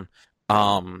written down.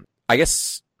 I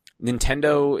guess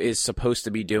Nintendo is supposed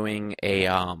to be doing a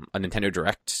Nintendo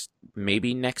Direct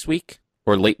maybe next week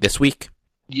or late this week.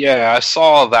 Yeah, I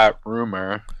saw that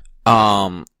rumor.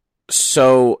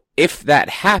 So if that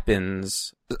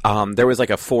happens, there was like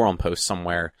a forum post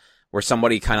somewhere where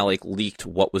somebody kind of like leaked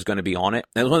what was going to be on it.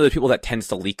 And it was one of those people that tends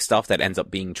to leak stuff that ends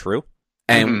up being true.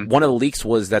 And one of the leaks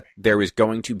was that there was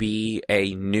going to be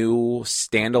a new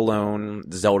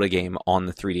standalone Zelda game on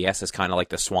the 3DS as kind of like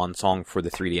the swan song for the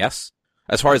 3DS.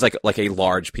 As far as like a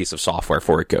large piece of software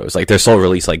for it goes. Like, they'll still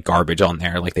release like garbage on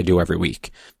there like they do every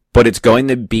week. But it's going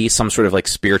to be some sort of like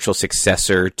spiritual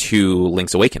successor to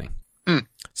Link's Awakening.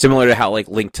 Similar to how like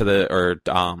Link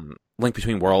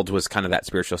Between Worlds was kind of that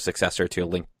spiritual successor to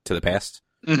Link to the Past.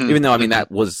 Even though, I mean,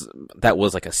 that was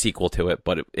like a sequel to it,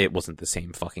 but it wasn't the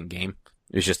same fucking game.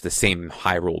 It was just the same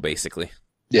Hyrule, basically.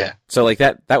 Yeah. So like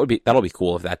that'll be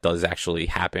cool if that does actually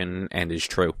happen and is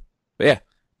true. But yeah.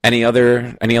 Any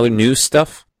other news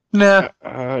stuff? Nah.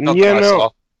 No,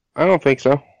 I don't think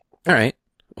so. All right.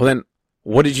 Well then,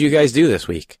 what did you guys do this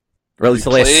week? Or at least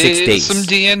the last 6 Played days. some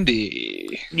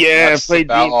D&D. Yeah, That's I played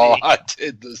about D&D. all I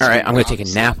did this All right, week, I'm going to take a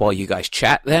honestly. nap while you guys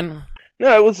chat then.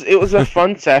 No, it was a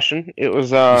fun session. It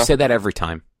was You say that every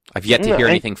time. I've yet to no, hear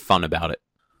I- anything fun about it.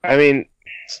 I mean,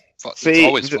 It's See,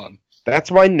 always fun. that's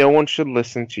why no one should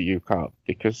listen to you, Cobb,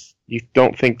 because you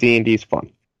don't think D&D is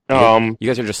fun. You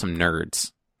guys are just some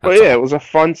nerds. But That's yeah, all. it was a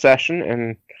fun session,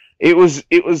 and it was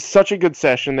such a good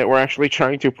session that we're actually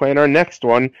trying to plan our next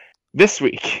one this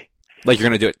week, Like you're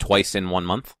going to do it twice in 1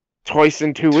 month? twice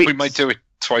in 2 weeks. We might do it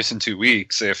twice in 2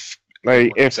 weeks if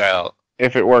like it works out.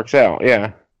 if it works out,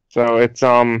 yeah. So it's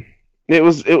it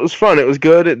was fun. It was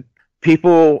good.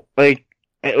 People like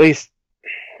at least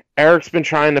Eric's been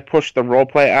trying to push the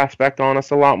roleplay aspect on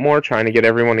us a lot more, trying to get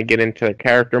everyone to get into their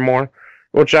character more,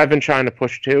 which I've been trying to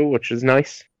push too, which is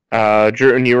nice.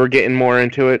 Drew and you were getting more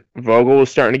into it. Vogel was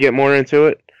starting to get more into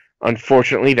it.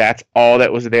 Unfortunately, that's all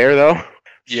that was there though.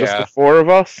 It's just Yeah. the four of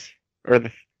us, or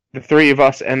the three of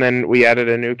us, and then we added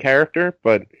a new character.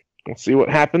 But we'll see what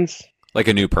happens. Like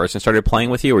a new person started playing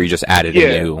with you, or you just added Yeah.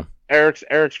 a new...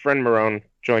 Eric's friend Marone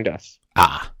joined us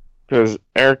Ah. because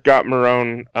Eric got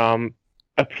Marone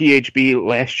a PHB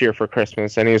last year for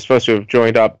Christmas, and he was supposed to have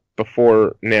joined up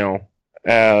before now,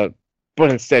 but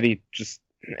instead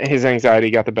his anxiety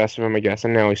got the best of him, I guess,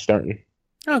 and now he's starting.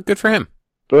 Oh, good for him.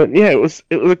 But yeah, it was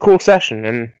a cool session,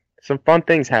 and some fun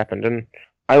things happened, and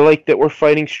I like that we're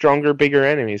fighting stronger, bigger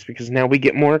enemies because now we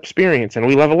get more experience and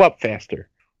we level up faster,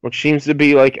 which seems to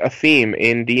be like a theme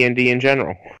in D&D in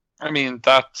general. I mean,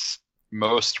 that's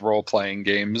most role-playing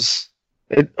games.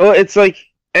 It's like,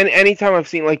 and anytime I've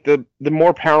seen like the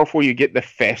more powerful you get, the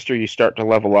faster you start to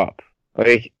level up.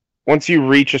 Like once you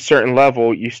reach a certain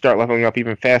level, you start leveling up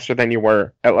even faster than you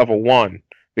were at level 1.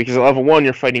 Because at level 1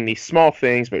 you're fighting these small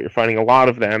things, but you're fighting a lot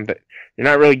of them that you're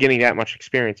not really getting that much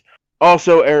experience.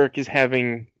 Also, Eric is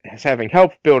having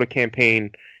help build a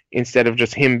campaign instead of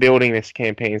just him building this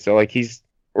campaign. So like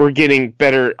we're getting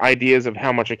better ideas of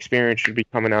how much experience should be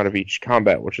coming out of each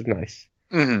combat, which is nice.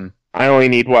 Mm-hmm. I only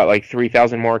need like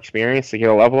 3,000 more experience to get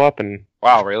a level up, and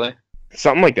Wow, really?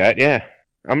 something like that. Yeah,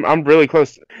 I'm really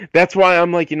close. That's why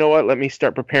I'm like, you know what? Let me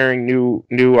start preparing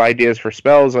new ideas for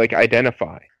spells like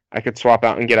Identify. I could swap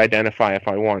out and get Identify if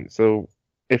I want. So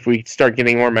if we start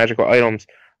getting more magical items,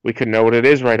 we could know what it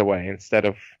is right away instead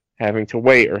of having to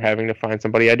wait or having to find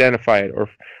somebody identify it. Or if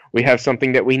we have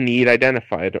something that we need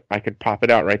identified, I could pop it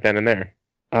out right then and there.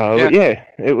 But yeah,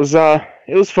 it was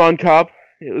fun, Cobb.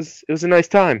 It was a nice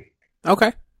time.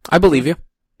 Okay. I believe you.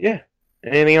 Yeah.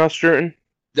 Anything else, Jordan?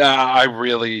 I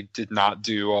really did not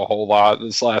do a whole lot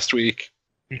this last week.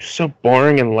 You're so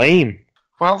boring and lame.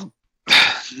 Well,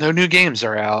 no new games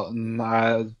are out, and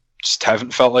I just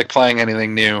haven't felt like playing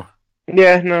anything new.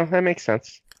 Yeah, no, that makes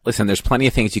sense. Listen, there's plenty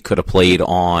of things you could have played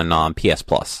on PS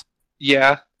Plus.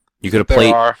 Yeah, You could have there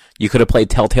played. are. You could have played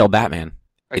Telltale Batman.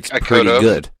 It's I pretty could've.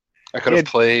 good. I could have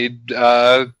Yeah. played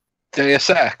Deus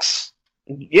Ex.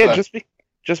 Yeah, But-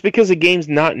 just because a game's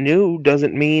not new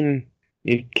doesn't mean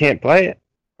you can't play it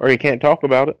or you can't talk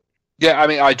about it. Yeah, I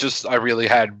mean, I really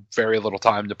had very little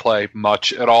time to play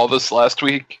much at all this last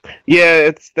week. Yeah,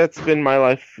 that's been my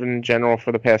life in general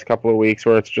for the past couple of weeks,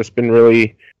 where it's just been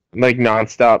really like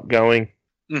nonstop going.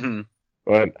 Mm-hmm.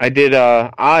 But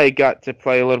I got to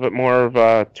play a little bit more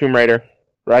of Tomb Raider,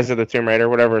 Rise of the Tomb Raider,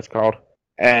 whatever it's called,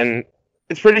 and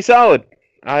it's pretty solid.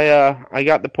 I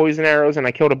got the poison arrows and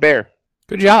I killed a bear.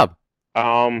 Good job.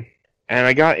 And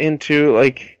I got into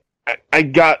like I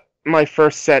got my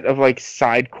first set of like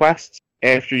side quests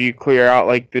after you clear out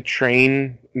like the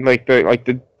train, like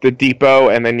the depot,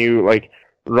 and then you like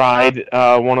ride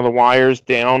one of the wires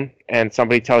down, and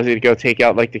somebody tells you to go take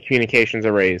out like the communications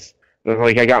arrays. So,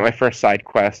 like I got my first side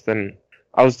quest, and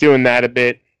I was doing that a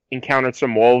bit. Encountered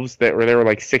some wolves there were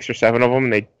like 6 or 7 of them,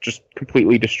 and they just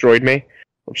completely destroyed me,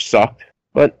 which sucked.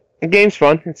 But the game's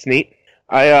fun. It's neat.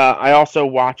 I also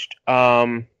watched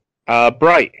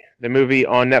Bright, the movie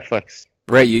on Netflix.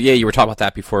 Right. You were talking about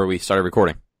that before we started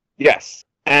recording. Yes,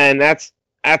 and that's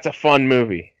a fun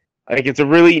movie. Like it's a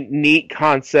really neat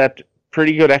concept,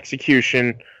 pretty good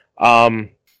execution.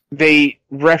 They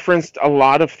referenced a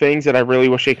lot of things that I really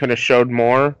wish they could have showed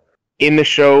more in the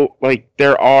show. Like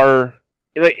there are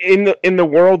like in the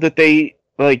world that they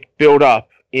like build up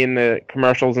in the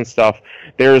commercials and stuff.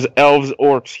 There's elves,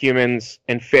 orcs, humans,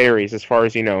 and fairies, as far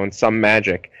as you know, and some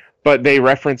magic. But they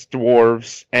reference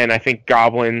dwarves and I think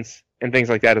goblins and things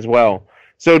like that as well.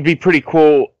 So it'd be pretty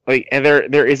cool. Like, and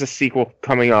there is a sequel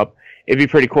coming up. It'd be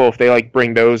pretty cool if they like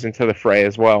bring those into the fray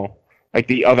as well, like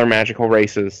the other magical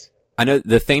races. I know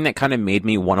the thing that kind of made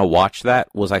me want to watch that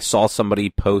was I saw somebody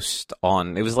post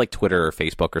on, it was like Twitter or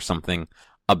Facebook or something,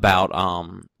 about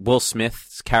Will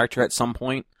Smith's character at some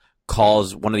point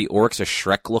calls one of the orcs a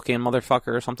Shrek-looking motherfucker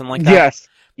or something like that.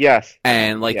 Yes.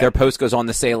 And like their post goes on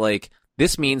to say like,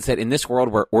 this means that in this world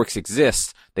where orcs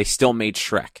exist, they still made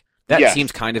Shrek. That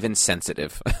seems kind of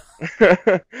insensitive.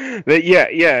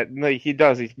 Yeah, like he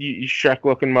does. He's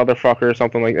Shrek-looking motherfucker or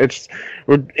something like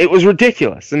that. It was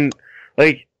ridiculous, and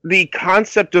like the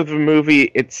concept of the movie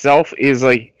itself is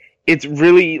like it's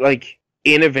really like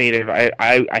innovative.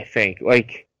 I think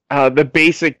like the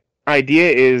basic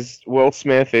idea is Will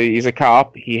Smith. He's a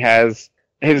cop. He has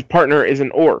his partner is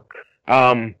an orc.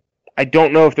 I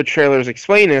don't know if the trailers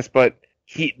explain this, but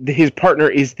his partner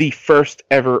is the first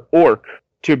ever orc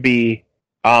to be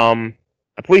a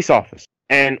police officer.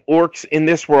 And orcs in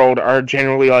this world are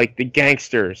generally like the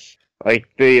gangsters. They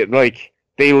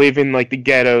live in like the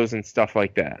ghettos and stuff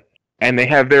like that. And they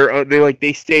have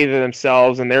they stay to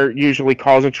themselves, and they're usually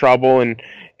causing trouble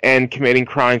and committing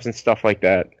crimes and stuff like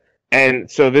that. And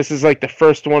so this is like the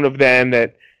first one of them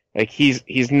that like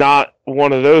he's not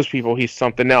one of those people, he's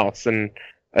something else. And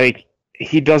like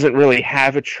he doesn't really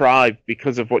have a tribe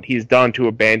because of what he's done to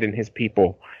abandon his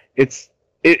people. It's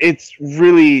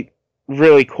really,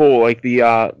 really cool, like the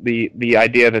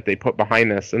idea that they put behind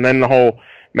this, and then the whole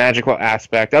magical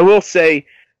aspect. I will say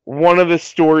one of the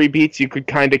story beats you could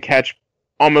kind of catch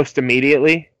almost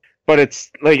immediately, but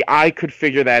it's like I could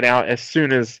figure that out as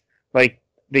soon as like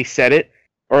they said it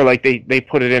or like they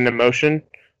put it into motion.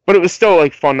 But it was still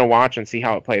like fun to watch and see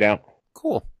how it played out.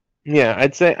 Cool. Yeah,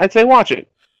 I'd say watch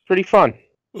it. Pretty fun.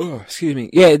 Oh, excuse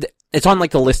me. Yeah, it's on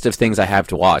like the list of things I have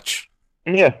to watch.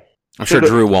 Yeah. I'm sure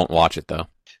Drew won't watch it though.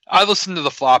 I listened to the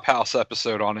Flophouse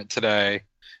episode on it today,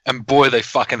 and boy, they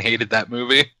fucking hated that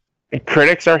movie.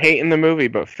 Critics are hating the movie,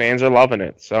 but fans are loving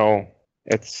it. So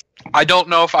it's. I don't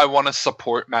know if I want to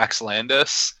support Max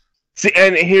Landis. See,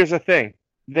 and here's the thing: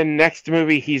 the next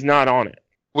movie, he's not on it.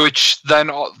 Which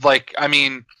then, like, I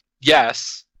mean,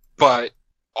 yes, but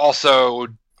also,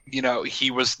 you know, he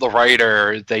was the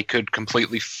writer. They could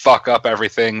completely fuck up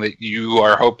everything that you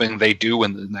are hoping they do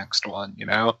in the next one. You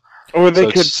know, or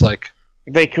they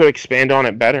they could expand on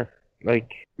it better.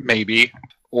 Like maybe,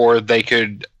 or they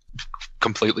could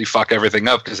completely fuck everything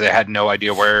up because they had no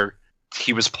idea where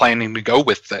he was planning to go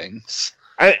with things.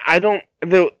 I don't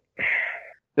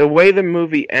the way the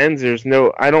movie ends,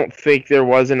 I don't think there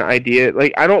was an idea.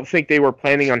 Like I don't think they were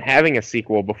planning on having a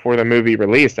sequel before the movie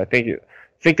released. I think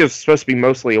this was supposed to be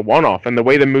mostly a one-off, and the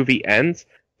way the movie ends,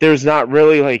 there's not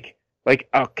really like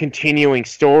a continuing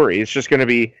story. It's just going to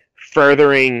be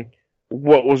furthering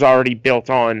what was already built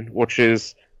on, which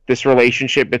is this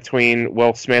relationship between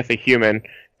Will Smith, a human,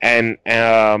 and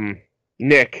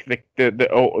Nick,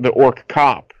 the orc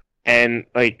cop, and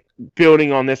like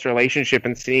building on this relationship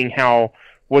and seeing how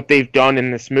what they've done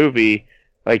in this movie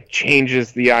like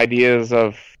changes the ideas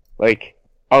of like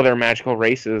other magical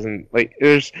races, and like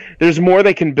there's more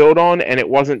they can build on, and it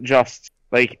wasn't just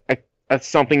like a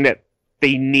something that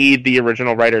they need the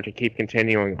original writer to keep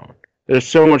continuing on. There's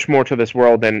so much more to this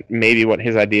world than maybe what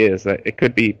his idea is, that it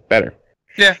could be better.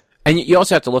 Yeah. And you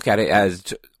also have to look at it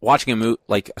as watching a movie,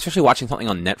 like especially watching something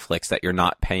on Netflix that you're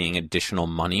not paying additional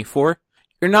money for.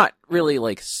 You're not really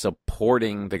like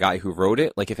supporting the guy who wrote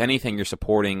it. Like if anything, you're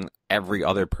supporting every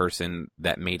other person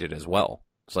that made it as well.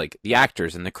 It's like the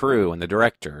actors and the crew and the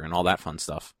director and all that fun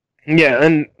stuff. Yeah,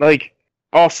 and like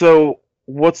also,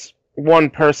 what's one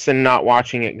person not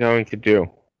watching it going to do?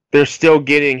 They're still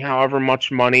getting however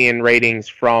much money and ratings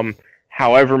from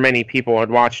however many people had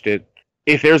watched it.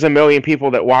 If there's 1 million people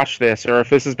that watch this, or if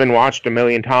this has been watched 1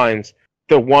 million times,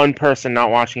 the one person not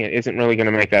watching it isn't really going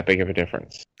to make that big of a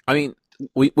difference. I mean,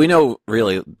 we know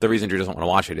really the reason Drew doesn't want to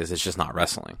watch it is it's just not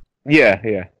wrestling.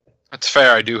 Yeah. That's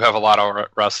fair. I do have a lot of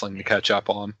wrestling to catch up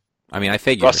on. I mean, I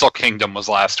figured. Wrestle Kingdom was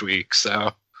last week,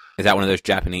 so. Is that one of those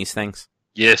Japanese things?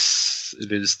 Yes,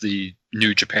 it is the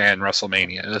New Japan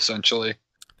WrestleMania, essentially.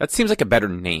 That seems like a better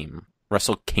name.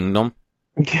 Wrestle Kingdom?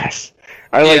 Yes.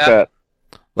 I like that.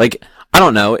 Like, I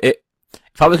don't know. If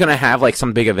I was going to have like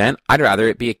some big event, I'd rather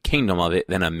it be a kingdom of it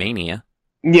than a mania.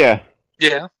 Yeah.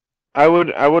 Yeah. I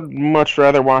would much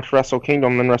rather watch Wrestle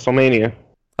Kingdom than WrestleMania.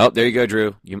 Oh, there you go,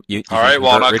 Drew. You all right,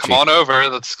 well, now come on over.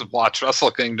 Let's watch Wrestle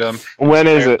Kingdom. When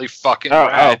is it? Fucking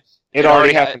it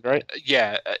already happened, right?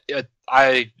 Yeah,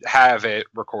 I have it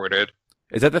recorded.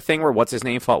 Is that the thing where what's his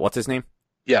name fought? What's his name?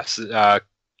 Yes,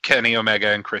 Kenny Omega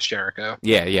and Chris Jericho.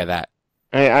 Yeah, that.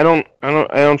 I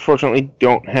unfortunately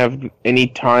don't have any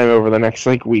time over the next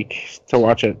like week to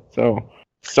watch it. So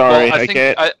sorry,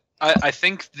 well, I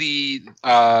think the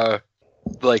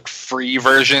like free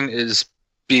version is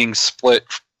being split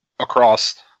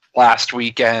across last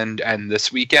weekend and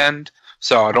this weekend.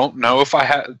 So I don't know if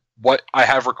I what I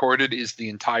have recorded is the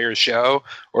entire show,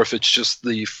 or if it's just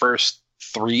the first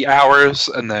 3 hours,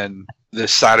 and then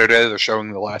this Saturday they're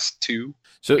showing the last 2.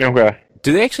 So, Okay.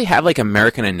 do they actually have like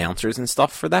American announcers and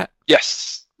stuff for that?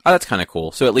 Yes. Oh, that's kind of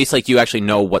cool. So at least like you actually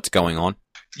know what's going on.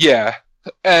 Yeah,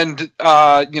 and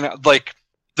like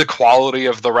the quality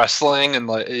of the wrestling and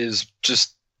is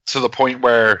just to the point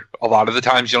where a lot of the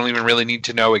times you don't even really need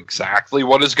to know exactly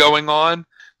what is going on.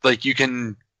 Like you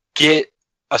can get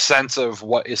a sense of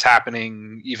what is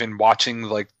happening even watching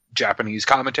like Japanese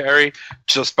commentary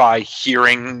just by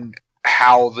hearing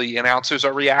how the announcers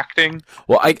are reacting.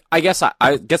 Well, I guess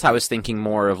I guess I was thinking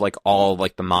more of like all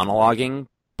like the monologuing,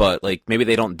 but like maybe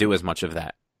they don't do as much of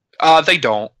that. They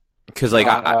don't. Because like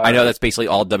I know that's basically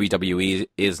all WWE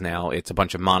is now. It's a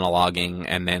bunch of monologuing,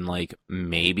 and then like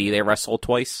maybe they wrestle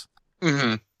twice.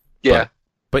 Mm-hmm. Yeah,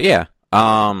 but yeah.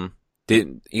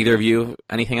 Did either of you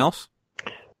anything else?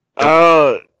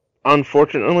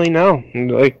 Unfortunately, no.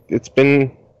 Like it's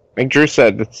been, like Drew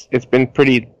said, it's been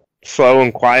pretty slow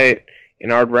and quiet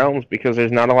in our realms because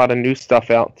there's not a lot of new stuff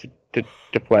out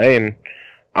to play, and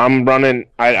I'm running.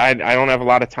 I don't have a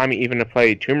lot of time even to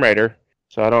play Tomb Raider.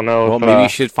 So I don't know. Well, maybe you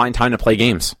should find time to play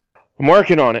games. I'm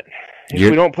working on it. If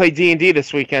we don't play D&D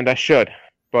this weekend, I should.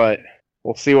 But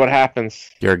we'll see what happens.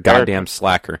 You're a goddamn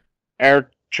slacker. Eric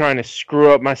trying to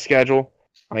screw up my schedule,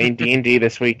 playing D&D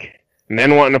this week, and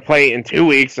then wanting to play it in 2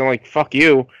 weeks. I'm like, fuck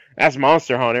you. That's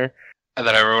Monster Hunter. And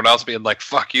then everyone else being like,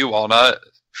 fuck you, Walnut.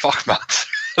 Fuck Monster.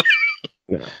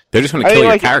 No. They're just going to kill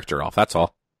your character off, that's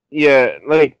all. Yeah,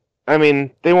 like, I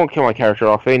mean, they won't kill my character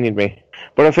off. They need me.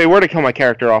 But if they were to kill my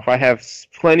character off, I have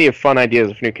plenty of fun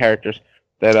ideas of new characters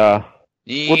that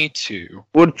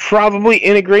would probably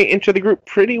integrate into the group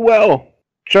pretty well.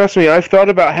 Trust me, I've thought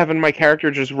about having my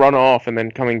character just run off and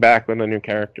then coming back with a new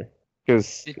character.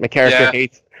 Because my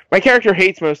character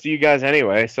hates most of you guys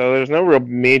anyway, so there's no real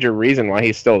major reason why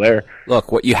he's still there.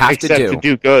 Look, what you have to do... Except to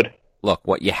do good. Look,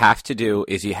 what you have to do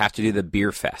is you have to do the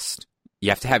beer fest. You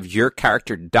have to have your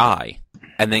character die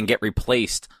and then get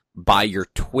replaced by your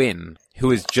twin,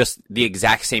 who is just the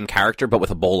exact same character but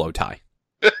with a bolo tie.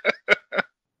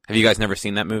 Have you guys never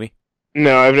seen that movie?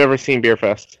 No, I've never seen Beer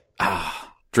Fest.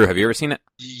 Drew, have you ever seen it?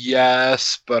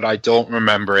 Yes, but I don't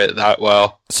remember it that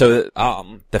well. So,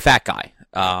 the fat guy,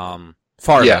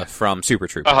 Farva from Super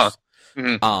Troopers. Uh-huh.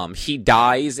 Mm-hmm. He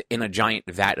dies in a giant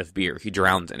vat of beer. He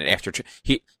drowns in it after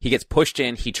he gets pushed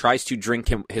in. He tries to drink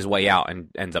his way out and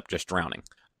ends up just drowning.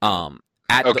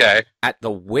 At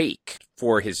the wake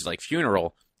for his like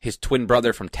funeral, his twin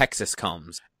brother from Texas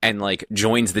comes and like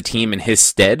joins the team in his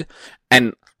stead,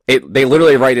 and they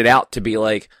literally write it out to be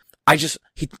like,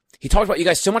 he talked about you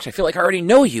guys so much, I feel like I already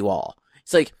know you all.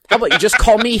 It's like, how about you just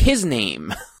call me his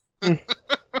name?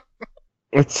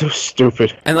 It's so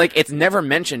stupid. And like, it's never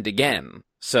mentioned again.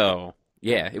 So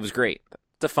yeah, it was great.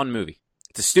 It's a fun movie.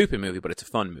 It's a stupid movie, but it's a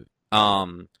fun movie.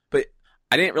 But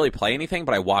I didn't really play anything,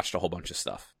 but I watched a whole bunch of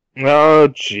stuff. Oh,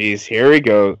 jeez. Here we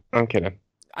go. I'm kidding.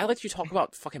 I let you talk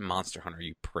about fucking Monster Hunter,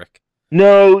 you prick.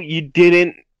 No, you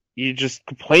didn't. You just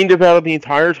complained about it the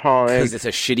entire time. Because it's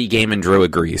a shitty game and Drew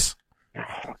agrees. Oh,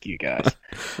 fuck you guys.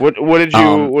 What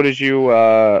did you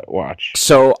watch?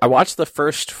 So I watched the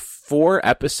first 4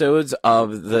 episodes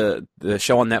of the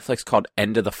show on Netflix called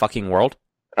End of the Fucking World.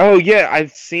 Oh yeah,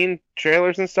 I've seen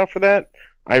trailers and stuff for that.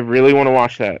 I really want to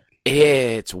watch that.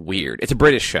 It's weird. It's a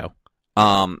British show.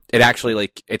 It actually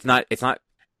like it's not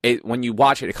when you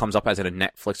watch it, it comes up as a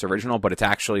Netflix original, but it's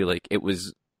actually like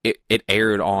it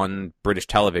aired on British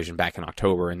television back in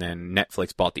October, and then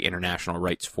Netflix bought the international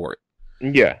rights for it.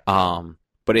 Yeah.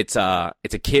 But it's a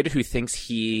kid who thinks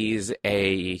he's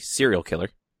a serial killer,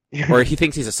 or he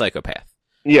thinks he's a psychopath.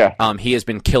 Yeah. He has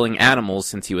been killing animals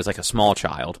since he was like a small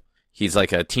child. He's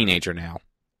like a teenager now,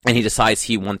 and he decides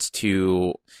he wants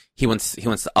to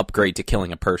upgrade to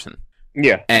killing a person.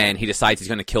 Yeah. And he decides he's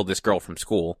going to kill this girl from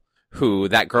school, who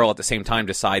that girl at the same time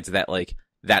decides that like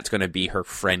that's going to be her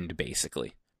friend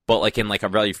basically. But like in like a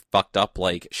really fucked up,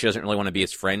 like she doesn't really want to be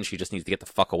his friend. She just needs to get the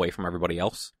fuck away from everybody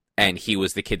else. And he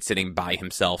was the kid sitting by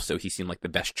himself, so he seemed like the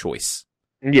best choice.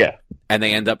 Yeah. And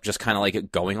they end up just kind of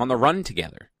like going on the run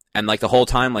together. And like the whole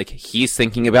time, like he's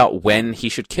thinking about when he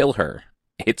should kill her.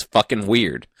 It's fucking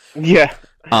weird. Yeah.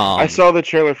 I saw the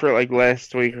trailer for it like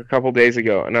last week or a couple days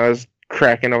ago, and I was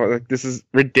cracking up like, this is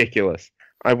ridiculous.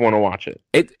 I want to watch it.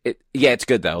 It's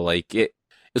good though. Like it's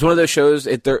one of those shows.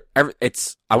 I want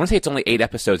to say it's only 8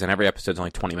 episodes, and every episode's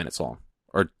only 20 minutes long,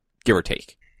 or give or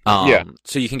take.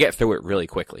 So you can get through it really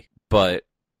quickly. But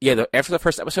yeah, after the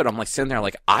first episode, I'm like sitting there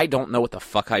like I don't know what the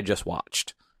fuck I just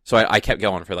watched. So I kept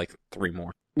going for like 3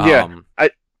 more. Yeah, I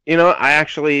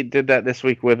actually did that this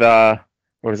week with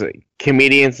what is it?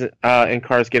 Comedians in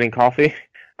Cars Getting Coffee.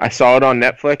 I saw it on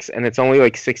Netflix, and it's only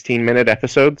like 16-minute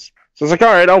episodes. So I was like,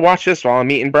 all right, I'll watch this while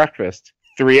I'm eating breakfast.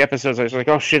 3 episodes, I was like,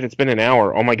 oh shit, it's been an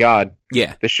hour. Oh my god.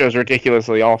 Yeah. This show's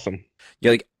ridiculously awesome.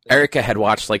 Yeah, like Erica had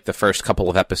watched like the first couple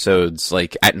of episodes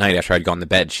like at night after I'd gone to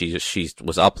bed. She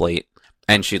was up late,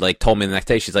 and she like told me the next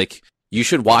day, she's like, you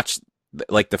should watch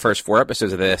like the first 4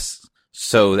 episodes of this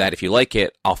so that if you like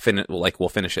it, we'll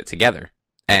finish it together.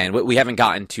 And we haven't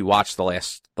gotten to watch the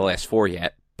last 4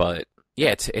 yet, but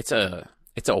yeah, it's a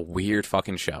weird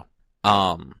fucking show.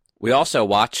 We also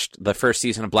watched the first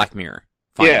season of Black Mirror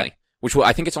finally. Yeah. Which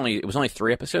I think it was only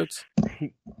 3 episodes.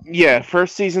 Yeah,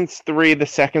 first season's 3, the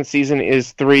second season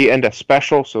is 3 and a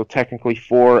special, so technically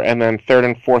 4, and then third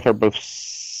and fourth are both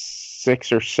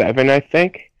 6 or 7, I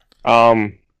think.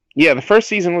 Yeah, the first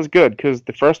season was good because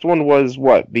the first one was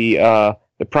what the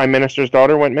Prime Minister's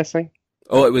daughter went missing.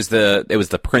 Oh, it was the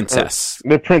princess.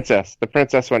 The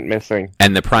princess went missing,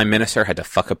 and the Prime Minister had to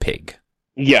fuck a pig.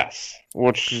 Yes,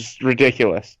 which is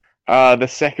ridiculous. The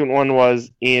second one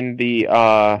was in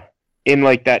the in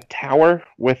like that tower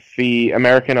with the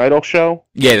American Idol show.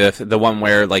 Yeah, the one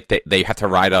where like they have to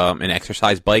ride an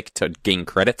exercise bike to gain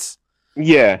credits.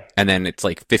 Yeah, and then it's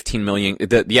like 15 million.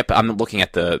 I'm looking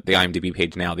at the IMDb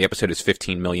page now. The episode is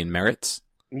 15 million merits.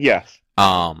 Yes.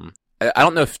 I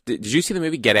don't know if did you see the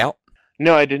movie Get Out?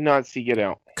 No, I did not see Get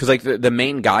Out. Because like the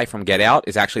main guy from Get Out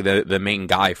is actually the main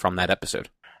guy from that episode.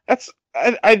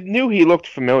 I knew he looked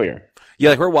familiar.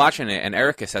 Yeah, like we're watching it, and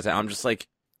Erica says it. I'm just like,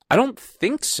 I don't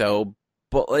think so,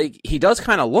 but like he does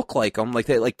kind of look like him. Like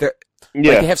they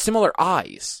have similar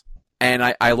eyes. And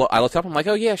I looked up. I'm like,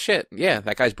 oh yeah, shit, yeah,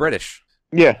 that guy's British.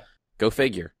 Yeah, go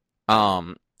figure.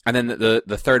 And then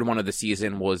the third one of the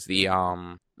season was the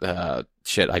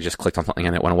shit. I just clicked on something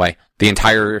and it went away. The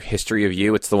Entire History of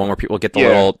You. It's the one where people get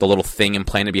the little thing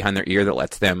implanted behind their ear that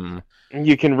lets them.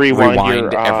 You can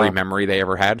rewind every memory they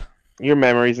ever had. Your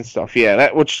memories and stuff.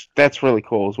 Yeah, that's really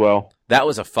cool as well. That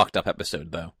was a fucked up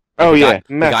episode though. Like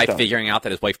the guy figuring out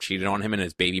that his wife cheated on him and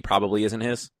his baby probably isn't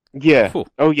his. Yeah. Whew.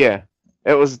 Oh yeah.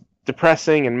 It was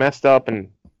depressing and messed up and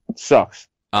sucks.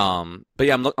 But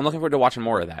yeah, I'm looking forward to watching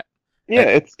more of that.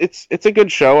 Yeah, it's a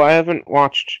good show. I haven't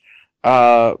watched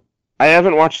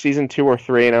season 2 or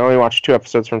 3, and I only watched 2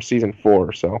 episodes from season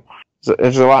 4. So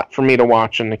there's a lot for me to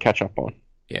watch and to catch up on.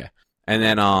 Yeah, and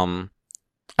then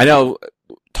I know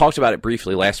talked about it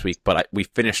briefly last week, but we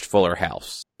finished Fuller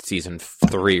House season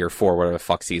 3 or 4, whatever the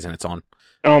fuck season it's on.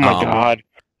 Oh my god,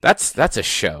 that's a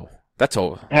show. That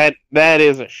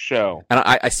is a show. And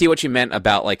I see what you meant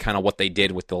about like kind of what they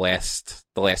did with the last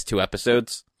 2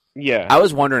 episodes. Yeah, I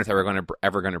was wondering if they were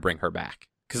ever going to bring her back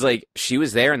because like she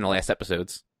was there in the last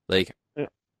episodes. Like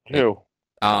who?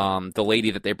 The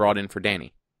lady that they brought in for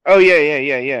Danny. Oh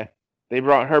yeah. They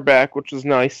brought her back, which was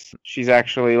nice. She's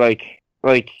actually like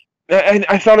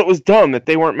I thought it was dumb that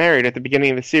they weren't married at the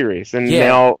beginning of the series, and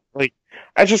now like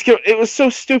it was so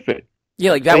stupid.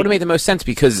 Yeah, like that would have made the most sense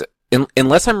because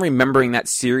unless I'm remembering that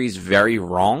series very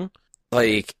wrong,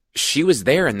 like she was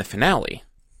there in the finale.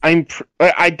 I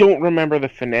don't remember the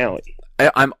finale.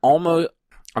 I'm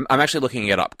actually looking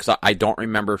it up because I don't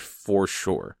remember for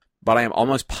sure, but I am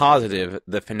almost positive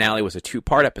the finale was a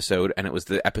 2-part episode, and it was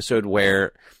the episode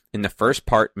where in the first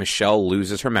part Michelle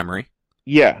loses her memory.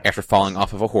 Yeah. After falling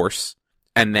off of a horse,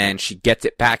 and then she gets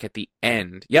it back at the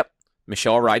end. Yep.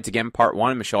 Michelle Rides Again Part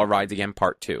 1, Michelle Rides Again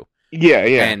Part 2. Yeah.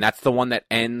 And that's the one that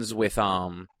ends with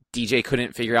DJ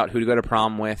couldn't figure out who to go to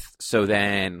prom with, so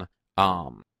then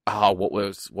what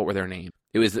were their names?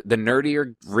 It was the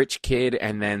nerdier rich kid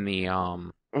and then the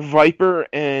Viper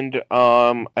and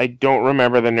I don't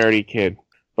remember the nerdy kid,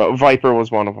 but Viper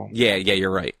was one of them. Yeah,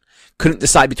 you're right. Couldn't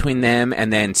decide between them,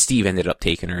 and then Steve ended up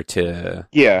taking her to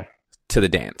the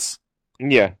dance.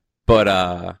 Yeah. But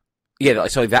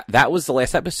so that was the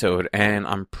last episode, and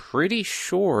I'm pretty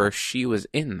sure she was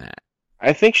in that.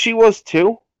 I think she was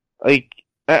too. Like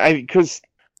I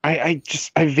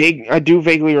do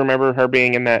vaguely remember her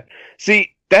being in that.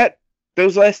 See,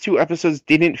 those last 2 episodes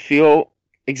didn't feel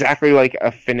exactly like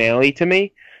a finale to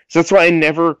me. So that's why I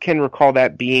never can recall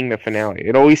that being the finale.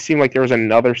 It always seemed like there was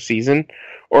another season,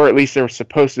 or at least there was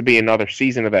supposed to be another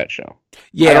season of that show.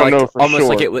 Yeah, I don't know for almost sure.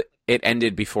 Like it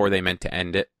ended before they meant to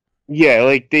end it. Yeah,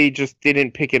 like they just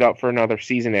didn't pick it up for another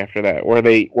season after that, or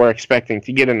they were expecting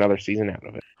to get another season out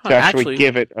of it to actually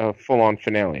give it a full-on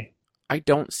finale. I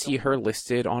don't see her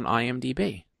listed on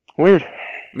IMDb. Weird.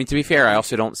 I mean, to be fair, I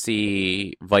also don't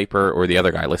see Viper or the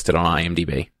other guy listed on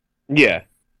IMDb. Yeah,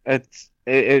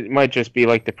 it might just be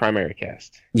like the primary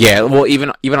cast. Yeah, well,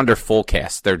 even under full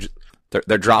cast, they're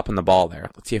dropping the ball there.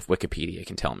 Let's see if Wikipedia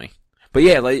can tell me. But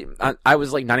yeah, like I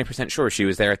was like 90% sure she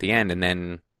was there at the end, and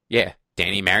then yeah,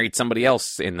 Danny married somebody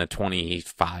else in the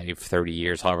 25, 30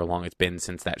 years, however long it's been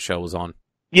since that show was on.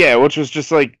 Yeah, which was just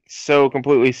like so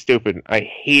completely stupid. I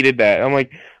hated that. I'm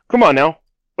like, come on now,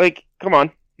 like, come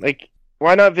on, like,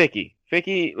 why not Vicky?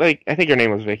 Vicky, like, I think her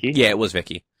name was Vicky. Yeah, it was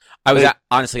Vicky.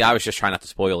 Honestly, I was just trying not to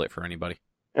spoil it for anybody.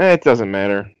 It doesn't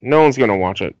matter. No one's gonna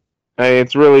watch it.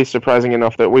 It's really surprising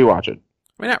enough that we watch it.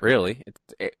 I mean, not really.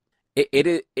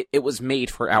 It was made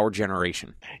for our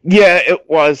generation. Yeah, it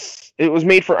was. It was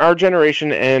made for our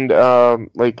generation and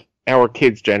like our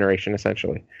kids' generation,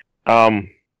 essentially.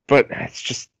 But it's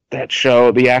just that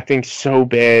show. The acting's so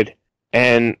bad,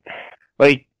 and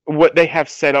like what they have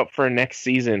set up for next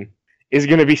season is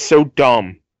gonna be so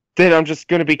dumb that I'm just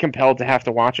gonna be compelled to have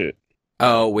to watch it.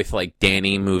 Oh, with like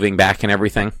Danny moving back and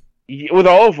everything. With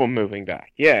all of them moving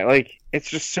back, yeah. Like it's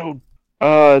just so.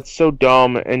 It's so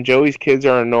dumb, and Joey's kids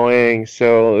are annoying,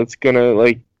 so it's gonna,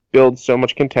 like, build so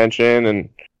much contention, and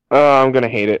I'm gonna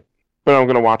hate it. But I'm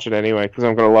gonna watch it anyway, because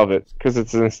I'm gonna love it, because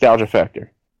it's a nostalgia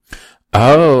factor.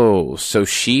 Oh, so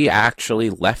she actually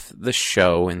left the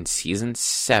show in season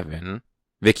 7.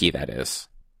 Vicky, that is.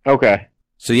 Okay.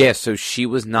 So yeah, so she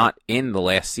was not in the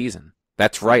last season.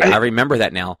 That's right, I remember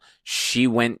that now. She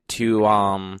went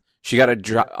to, she got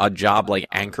a job, like,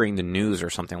 anchoring the news or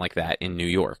something like that in New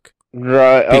York.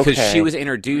 Right, okay. Because she was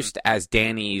introduced as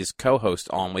Danny's co-host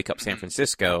on Wake Up San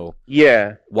Francisco.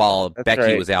 Yeah. While Becky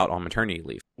right. was out on maternity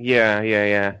leave.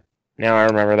 Yeah. Now I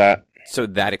remember that. So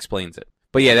that explains it.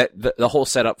 But yeah, the whole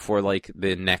setup for like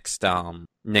the next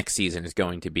season is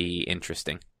going to be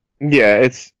interesting. Yeah,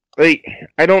 it's like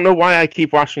I don't know why I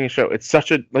keep watching the show. It's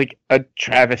such a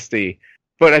travesty,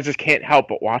 but I just can't help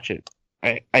but watch it.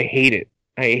 I hate it.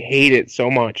 I hate it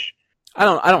so much. I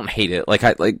don't hate it.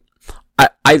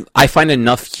 I find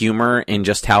enough humor in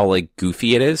just how like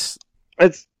goofy it is.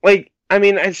 It's like, I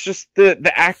mean, it's just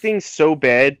the acting's so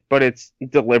bad, but it's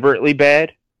deliberately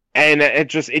bad, and it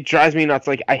drives me nuts.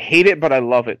 Like I hate it, but I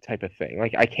love it, type of thing.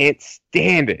 Like I can't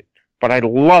stand it, but I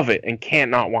love it and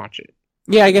can't not watch it.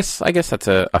 Yeah, I guess that's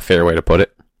a fair way to put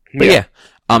it. But yeah,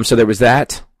 so there was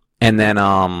that, and then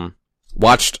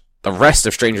watched the rest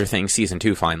of Stranger Things season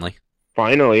 2 finally.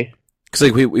 Finally. Because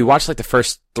like we watched like the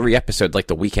first 3 episodes like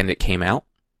the weekend it came out,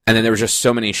 and then there was just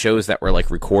so many shows that were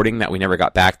like recording that we never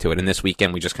got back to it. And this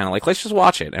weekend we just kind of like, let's just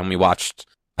watch it, and we watched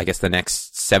I guess the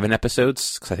next 7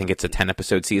 episodes because I think it's a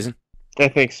 10-episode season. I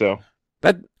think so.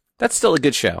 That's still a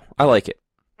good show. I like it.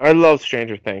 I love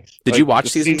Stranger Things. Did you watch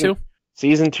season 2?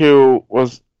 Season 2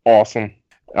 was awesome.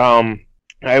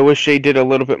 I wish they did a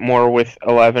little bit more with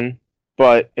 11.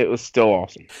 But it was still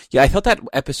awesome. Yeah, I thought that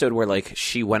episode where like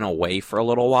she went away for a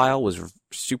little while was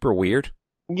super weird.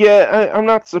 Yeah, I'm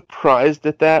not surprised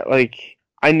at that. Like,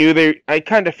 I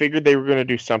kind of figured they were going to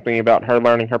do something about her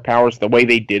learning her powers. The way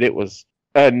they did it was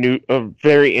a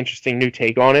very interesting new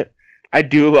take on it. I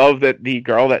do love that the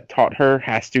girl that taught her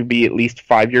has to be at least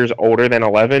 5 years older than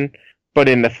 11. But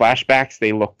in the flashbacks,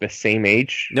 they look the same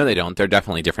age. No, they don't. They're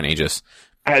definitely different ages.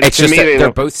 It's just that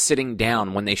they're both sitting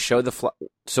down when they show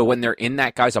so when they're in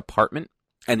that guy's apartment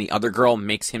and the other girl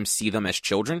makes him see them as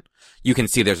children, you can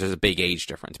see there's a big age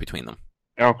difference between them.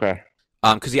 Okay.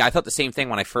 Because yeah, I thought the same thing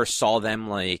when I first saw them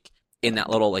like in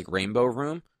that little like rainbow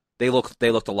room. They looked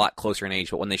a lot closer in age,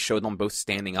 but when they showed them both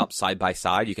standing up side by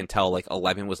side, you can tell like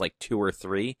 11 was like 2 or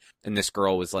 3, and this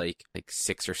girl was like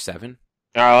 6 or 7.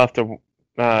 I'll have to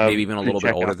maybe even a little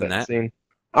bit older than that. Scene.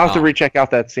 I'll have to recheck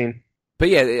out that scene. But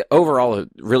yeah, overall, a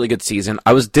really good season.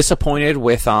 I was disappointed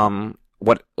with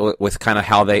with kind of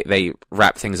how they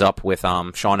wrap things up with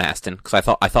Sean Astin because I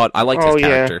thought I liked his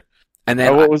character. And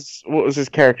then what was his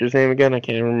character's name again? I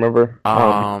can't remember.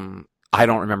 I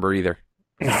don't remember either.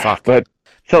 Fuck. But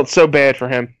felt so bad for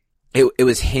him. It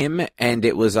was him, and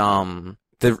it was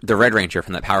the Red Ranger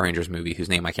from that Power Rangers movie whose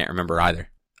name I can't remember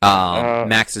either.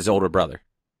 Max's older brother.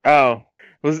 Oh,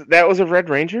 was a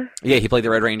Red Ranger? Yeah, he played the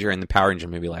Red Ranger in the Power Ranger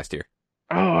movie last year.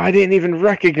 Oh, I didn't even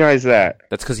recognize that.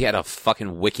 That's because he had a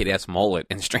fucking wicked-ass mullet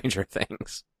in Stranger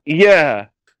Things. Yeah.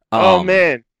 Oh,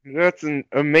 man. That's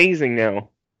amazing now.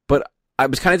 But I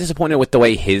was kind of disappointed with the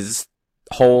way his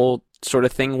whole sort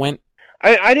of thing went.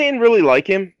 I didn't really like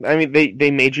him. I mean,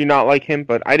 they made you not like him,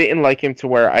 but I didn't like him to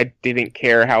where I didn't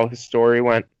care how his story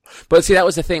went. But see, that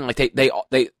was the thing. Like, they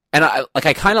and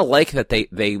I kind of like that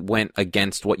they went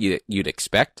against what you'd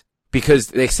expect. Because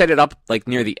they set it up, like,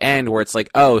 near the end where it's like,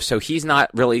 oh, so he's not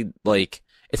really, like,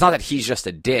 it's not that he's just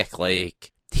a dick,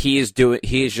 like, he is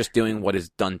just doing what is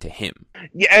done to him.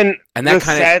 Yeah, and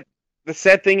that the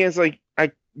sad thing is, like,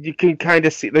 you can kind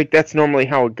of see, like, that's normally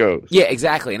how it goes. Yeah,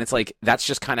 exactly, and it's like, that's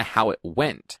just kind of how it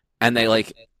went. And they,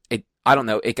 like, I don't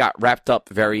know, it got wrapped up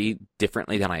very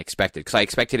differently than I expected. Because I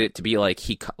expected it to be like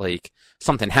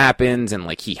something happens and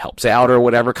like he helps out or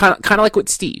whatever. Kind of like with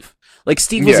Steve. Like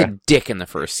Steve was a dick in the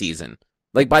first season.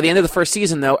 Like by the end of the first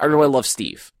season, though, everyone loves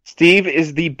Steve. Steve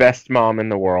is the best mom in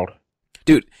the world.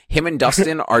 Dude, him and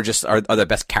Dustin are the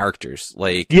best characters.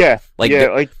 Like their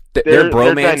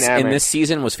bromance dynamic in this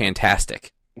season was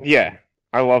fantastic. Yeah,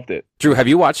 I loved it. Drew, have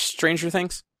you watched Stranger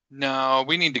Things? No,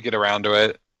 we need to get around to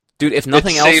it. Dude, if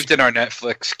nothing else, saved in our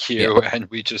Netflix queue, and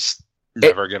we just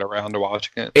never get around to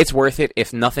watching it. It's worth it,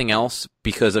 if nothing else,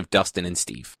 because of Dustin and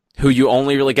Steve, who you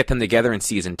only really get them together in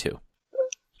season 2.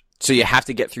 So you have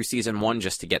to get through season 1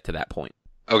 just to get to that point.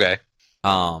 Okay.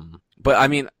 But I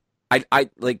mean, I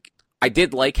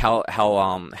did like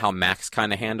how Max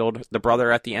kind of handled the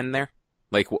brother at the end there,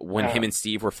 like when him and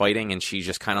Steve were fighting, and she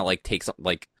just kind of like takes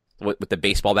like with the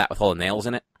baseball bat with all the nails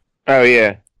in it. Oh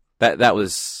yeah, that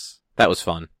was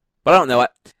fun. But I don't know,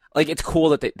 like it's cool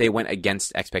that they went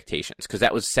against expectations, because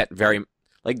that was set very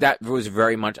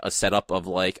much a setup of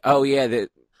like, oh yeah,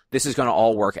 this is going to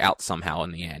all work out somehow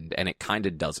in the end, and it kind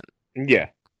of doesn't. Yeah,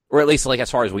 or at least like as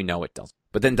far as we know, it doesn't.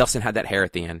 But then Dustin had that hair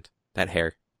at the end. That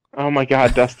hair. Oh my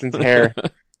God, Dustin's hair.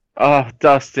 Oh,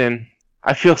 Dustin.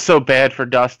 I feel so bad for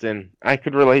Dustin. I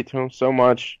could relate to him so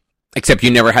much. Except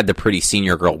you never had the pretty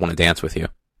senior girl want to dance with you.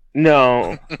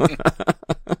 No.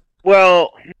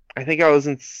 Well, I think I was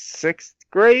in 6th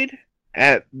grade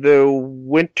at the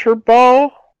winter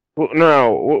ball.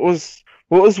 No, what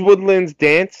was Woodland's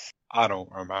dance? I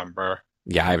don't remember.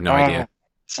 Yeah, I have no idea.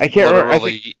 I can't remember.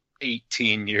 Literally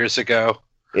 18 years ago.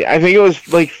 I think it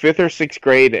was like 5th or 6th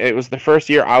grade. It was the first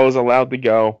year I was allowed to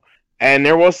go. And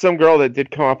there was some girl that did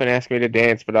come up and ask me to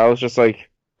dance, but I was just like,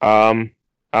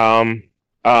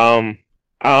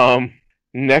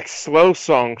 next slow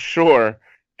song, sure.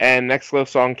 And next slow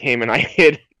song came and I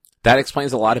hid. That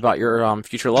explains a lot about your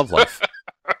future love life.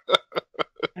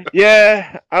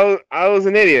 Yeah, I was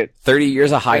an idiot. 30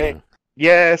 years of hiding.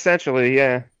 Yeah, essentially,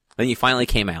 yeah. Then you finally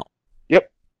came out.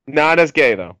 Yep. Not as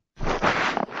gay, though.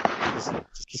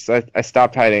 I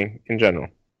stopped hiding in general.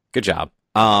 Good job.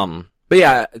 But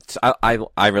yeah,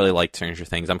 I really liked Stranger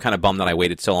Things. I'm kind of bummed that I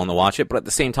waited so long to watch it, but at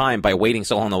the same time, by waiting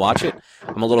so long to watch it,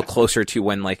 I'm a little closer to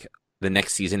when like the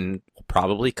next season will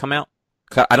probably come out.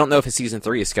 I don't know if season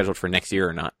 3 is scheduled for next year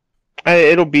or not.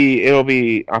 It'll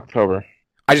be October.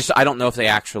 I don't know if they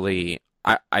actually.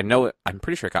 I know it, I'm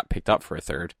pretty sure it got picked up for a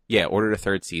 3rd. Yeah, ordered a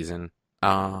 3rd season.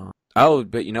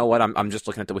 But you know what? I'm just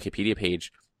looking at the Wikipedia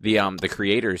page. The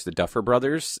creators, the Duffer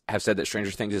Brothers, have said that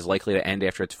Stranger Things is likely to end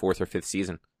after its 4th or 5th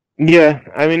season. Yeah,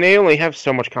 I mean they only have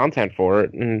so much content for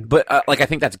it, but like I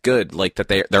think that's good. Like that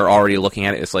they're already looking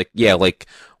at it. It's like like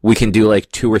we can do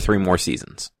like 2 or 3 more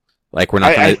seasons. Like we're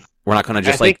not gonna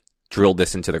just drill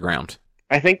this into the ground.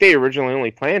 I think they originally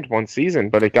only planned 1 season,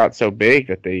 but it got so big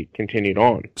that they continued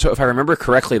on. So if I remember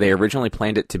correctly, they originally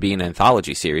planned it to be an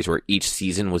anthology series where each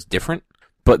season was different.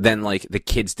 But then, like, the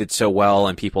kids did so well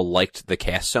and people liked the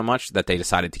cast so much that they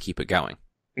decided to keep it going.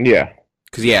 Yeah.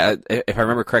 Because, yeah, if I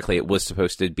remember correctly, it was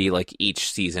supposed to be, like,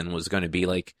 each season was going to be,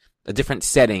 like, a different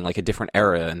setting, like, a different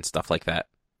era and stuff like that.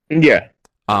 Yeah.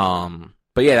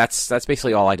 But, yeah, that's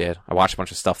basically all I did. I watched a bunch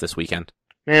of stuff this weekend.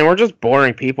 Man, we're just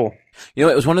boring people. You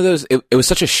know, it was one of those, it was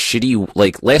such a shitty,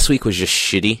 like, last week was just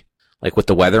shitty, like, with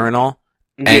the weather and all.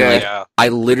 And I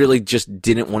literally just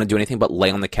didn't want to do anything but lay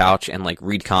on the couch and like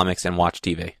read comics and watch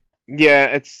TV.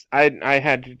 Yeah, I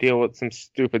had to deal with some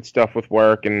stupid stuff with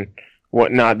work and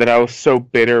whatnot that I was so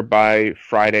bitter by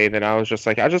Friday that I was just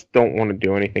like, I just don't want to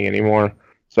do anything anymore.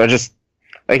 So I just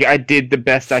I did the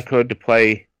best I could to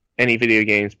play any video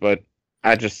games, but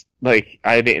I just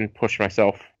I didn't push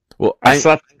myself. Well,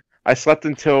 I slept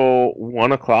until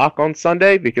 1 o'clock on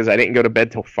Sunday because I didn't go to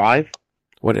bed till 5.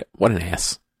 What an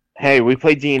ass. Hey, we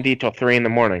played D&D till 3 in the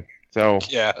morning, so...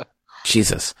 Yeah.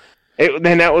 Jesus. And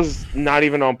that was not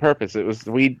even on purpose. It was,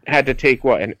 we had to take,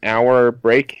 an hour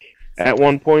break at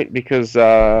one point because,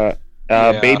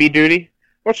 baby duty,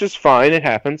 which is fine, it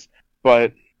happens.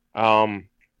 But, we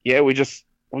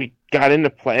got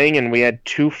into playing and we had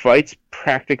 2 fights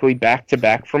practically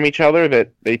back-to-back from each other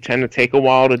that they tend to take a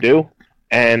while to do.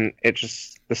 And it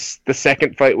just, the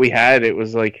second fight we had, it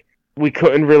was we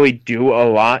couldn't really do a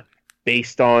lot.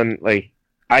 Based on,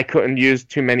 I couldn't use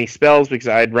too many spells because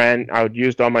I had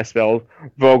used all my spells.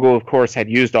 Vogel, of course, had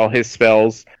used all his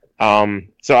spells.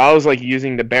 So I was,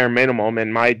 using the bare minimum,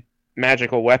 and my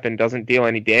magical weapon doesn't deal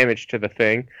any damage to the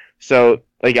thing. So,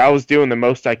 I was doing the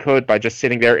most I could by just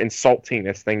sitting there insulting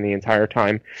this thing the entire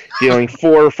time, dealing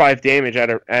 4 or 5 damage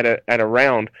at a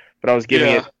round, but I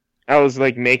was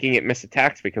making it miss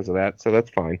attacks because of that, so that's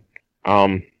fine.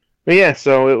 But yeah,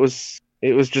 so it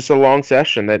was just a long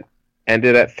session that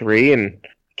ended at 3 and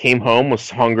came home, was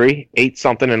hungry, ate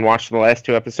something, and watched the last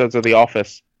 2 episodes of The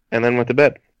Office, and then went to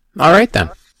bed. All right, then.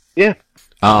 Yeah.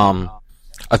 I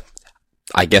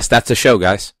guess that's a show,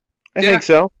 guys. I think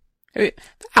so.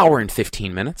 Hour and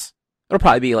 15 minutes. It'll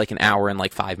probably be like an hour and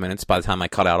like 5 minutes by the time I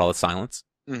cut out all the silence.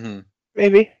 Mm-hmm.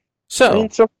 Maybe. So, I mean,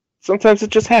 sometimes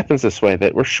it just happens this way,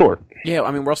 that we're short. yeah,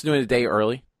 I mean, we're also doing it a day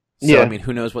early. So, Yeah. I mean,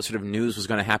 who knows what sort of news was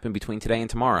going to happen between today and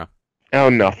tomorrow. Oh,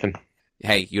 nothing.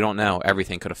 Hey, you don't know.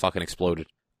 Everything could have fucking exploded.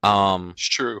 It's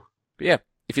true. But yeah,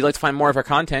 if you'd like to find more of our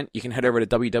content, you can head over to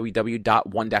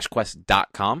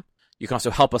www.one-quest.com. You can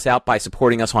also help us out by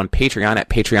supporting us on Patreon at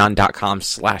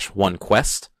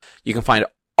patreon.com/onequest. You can find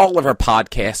all of our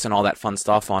podcasts and all that fun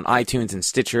stuff on iTunes and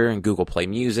Stitcher and Google Play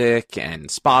Music and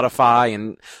Spotify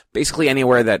and basically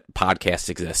anywhere that podcasts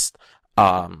exist.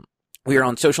 We are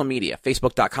on social media,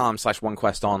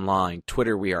 facebook.com/onequestonline.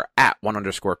 Twitter, we are at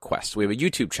 @1_quest. We have a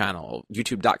YouTube channel,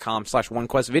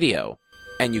 youtube.com/onequestvideo.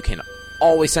 And you can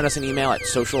always send us an email at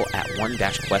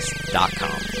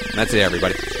social@one-quest.com. And that's it,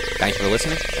 everybody. Thanks for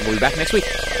listening, and we'll be back next week.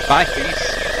 Bye.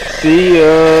 See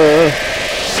ya.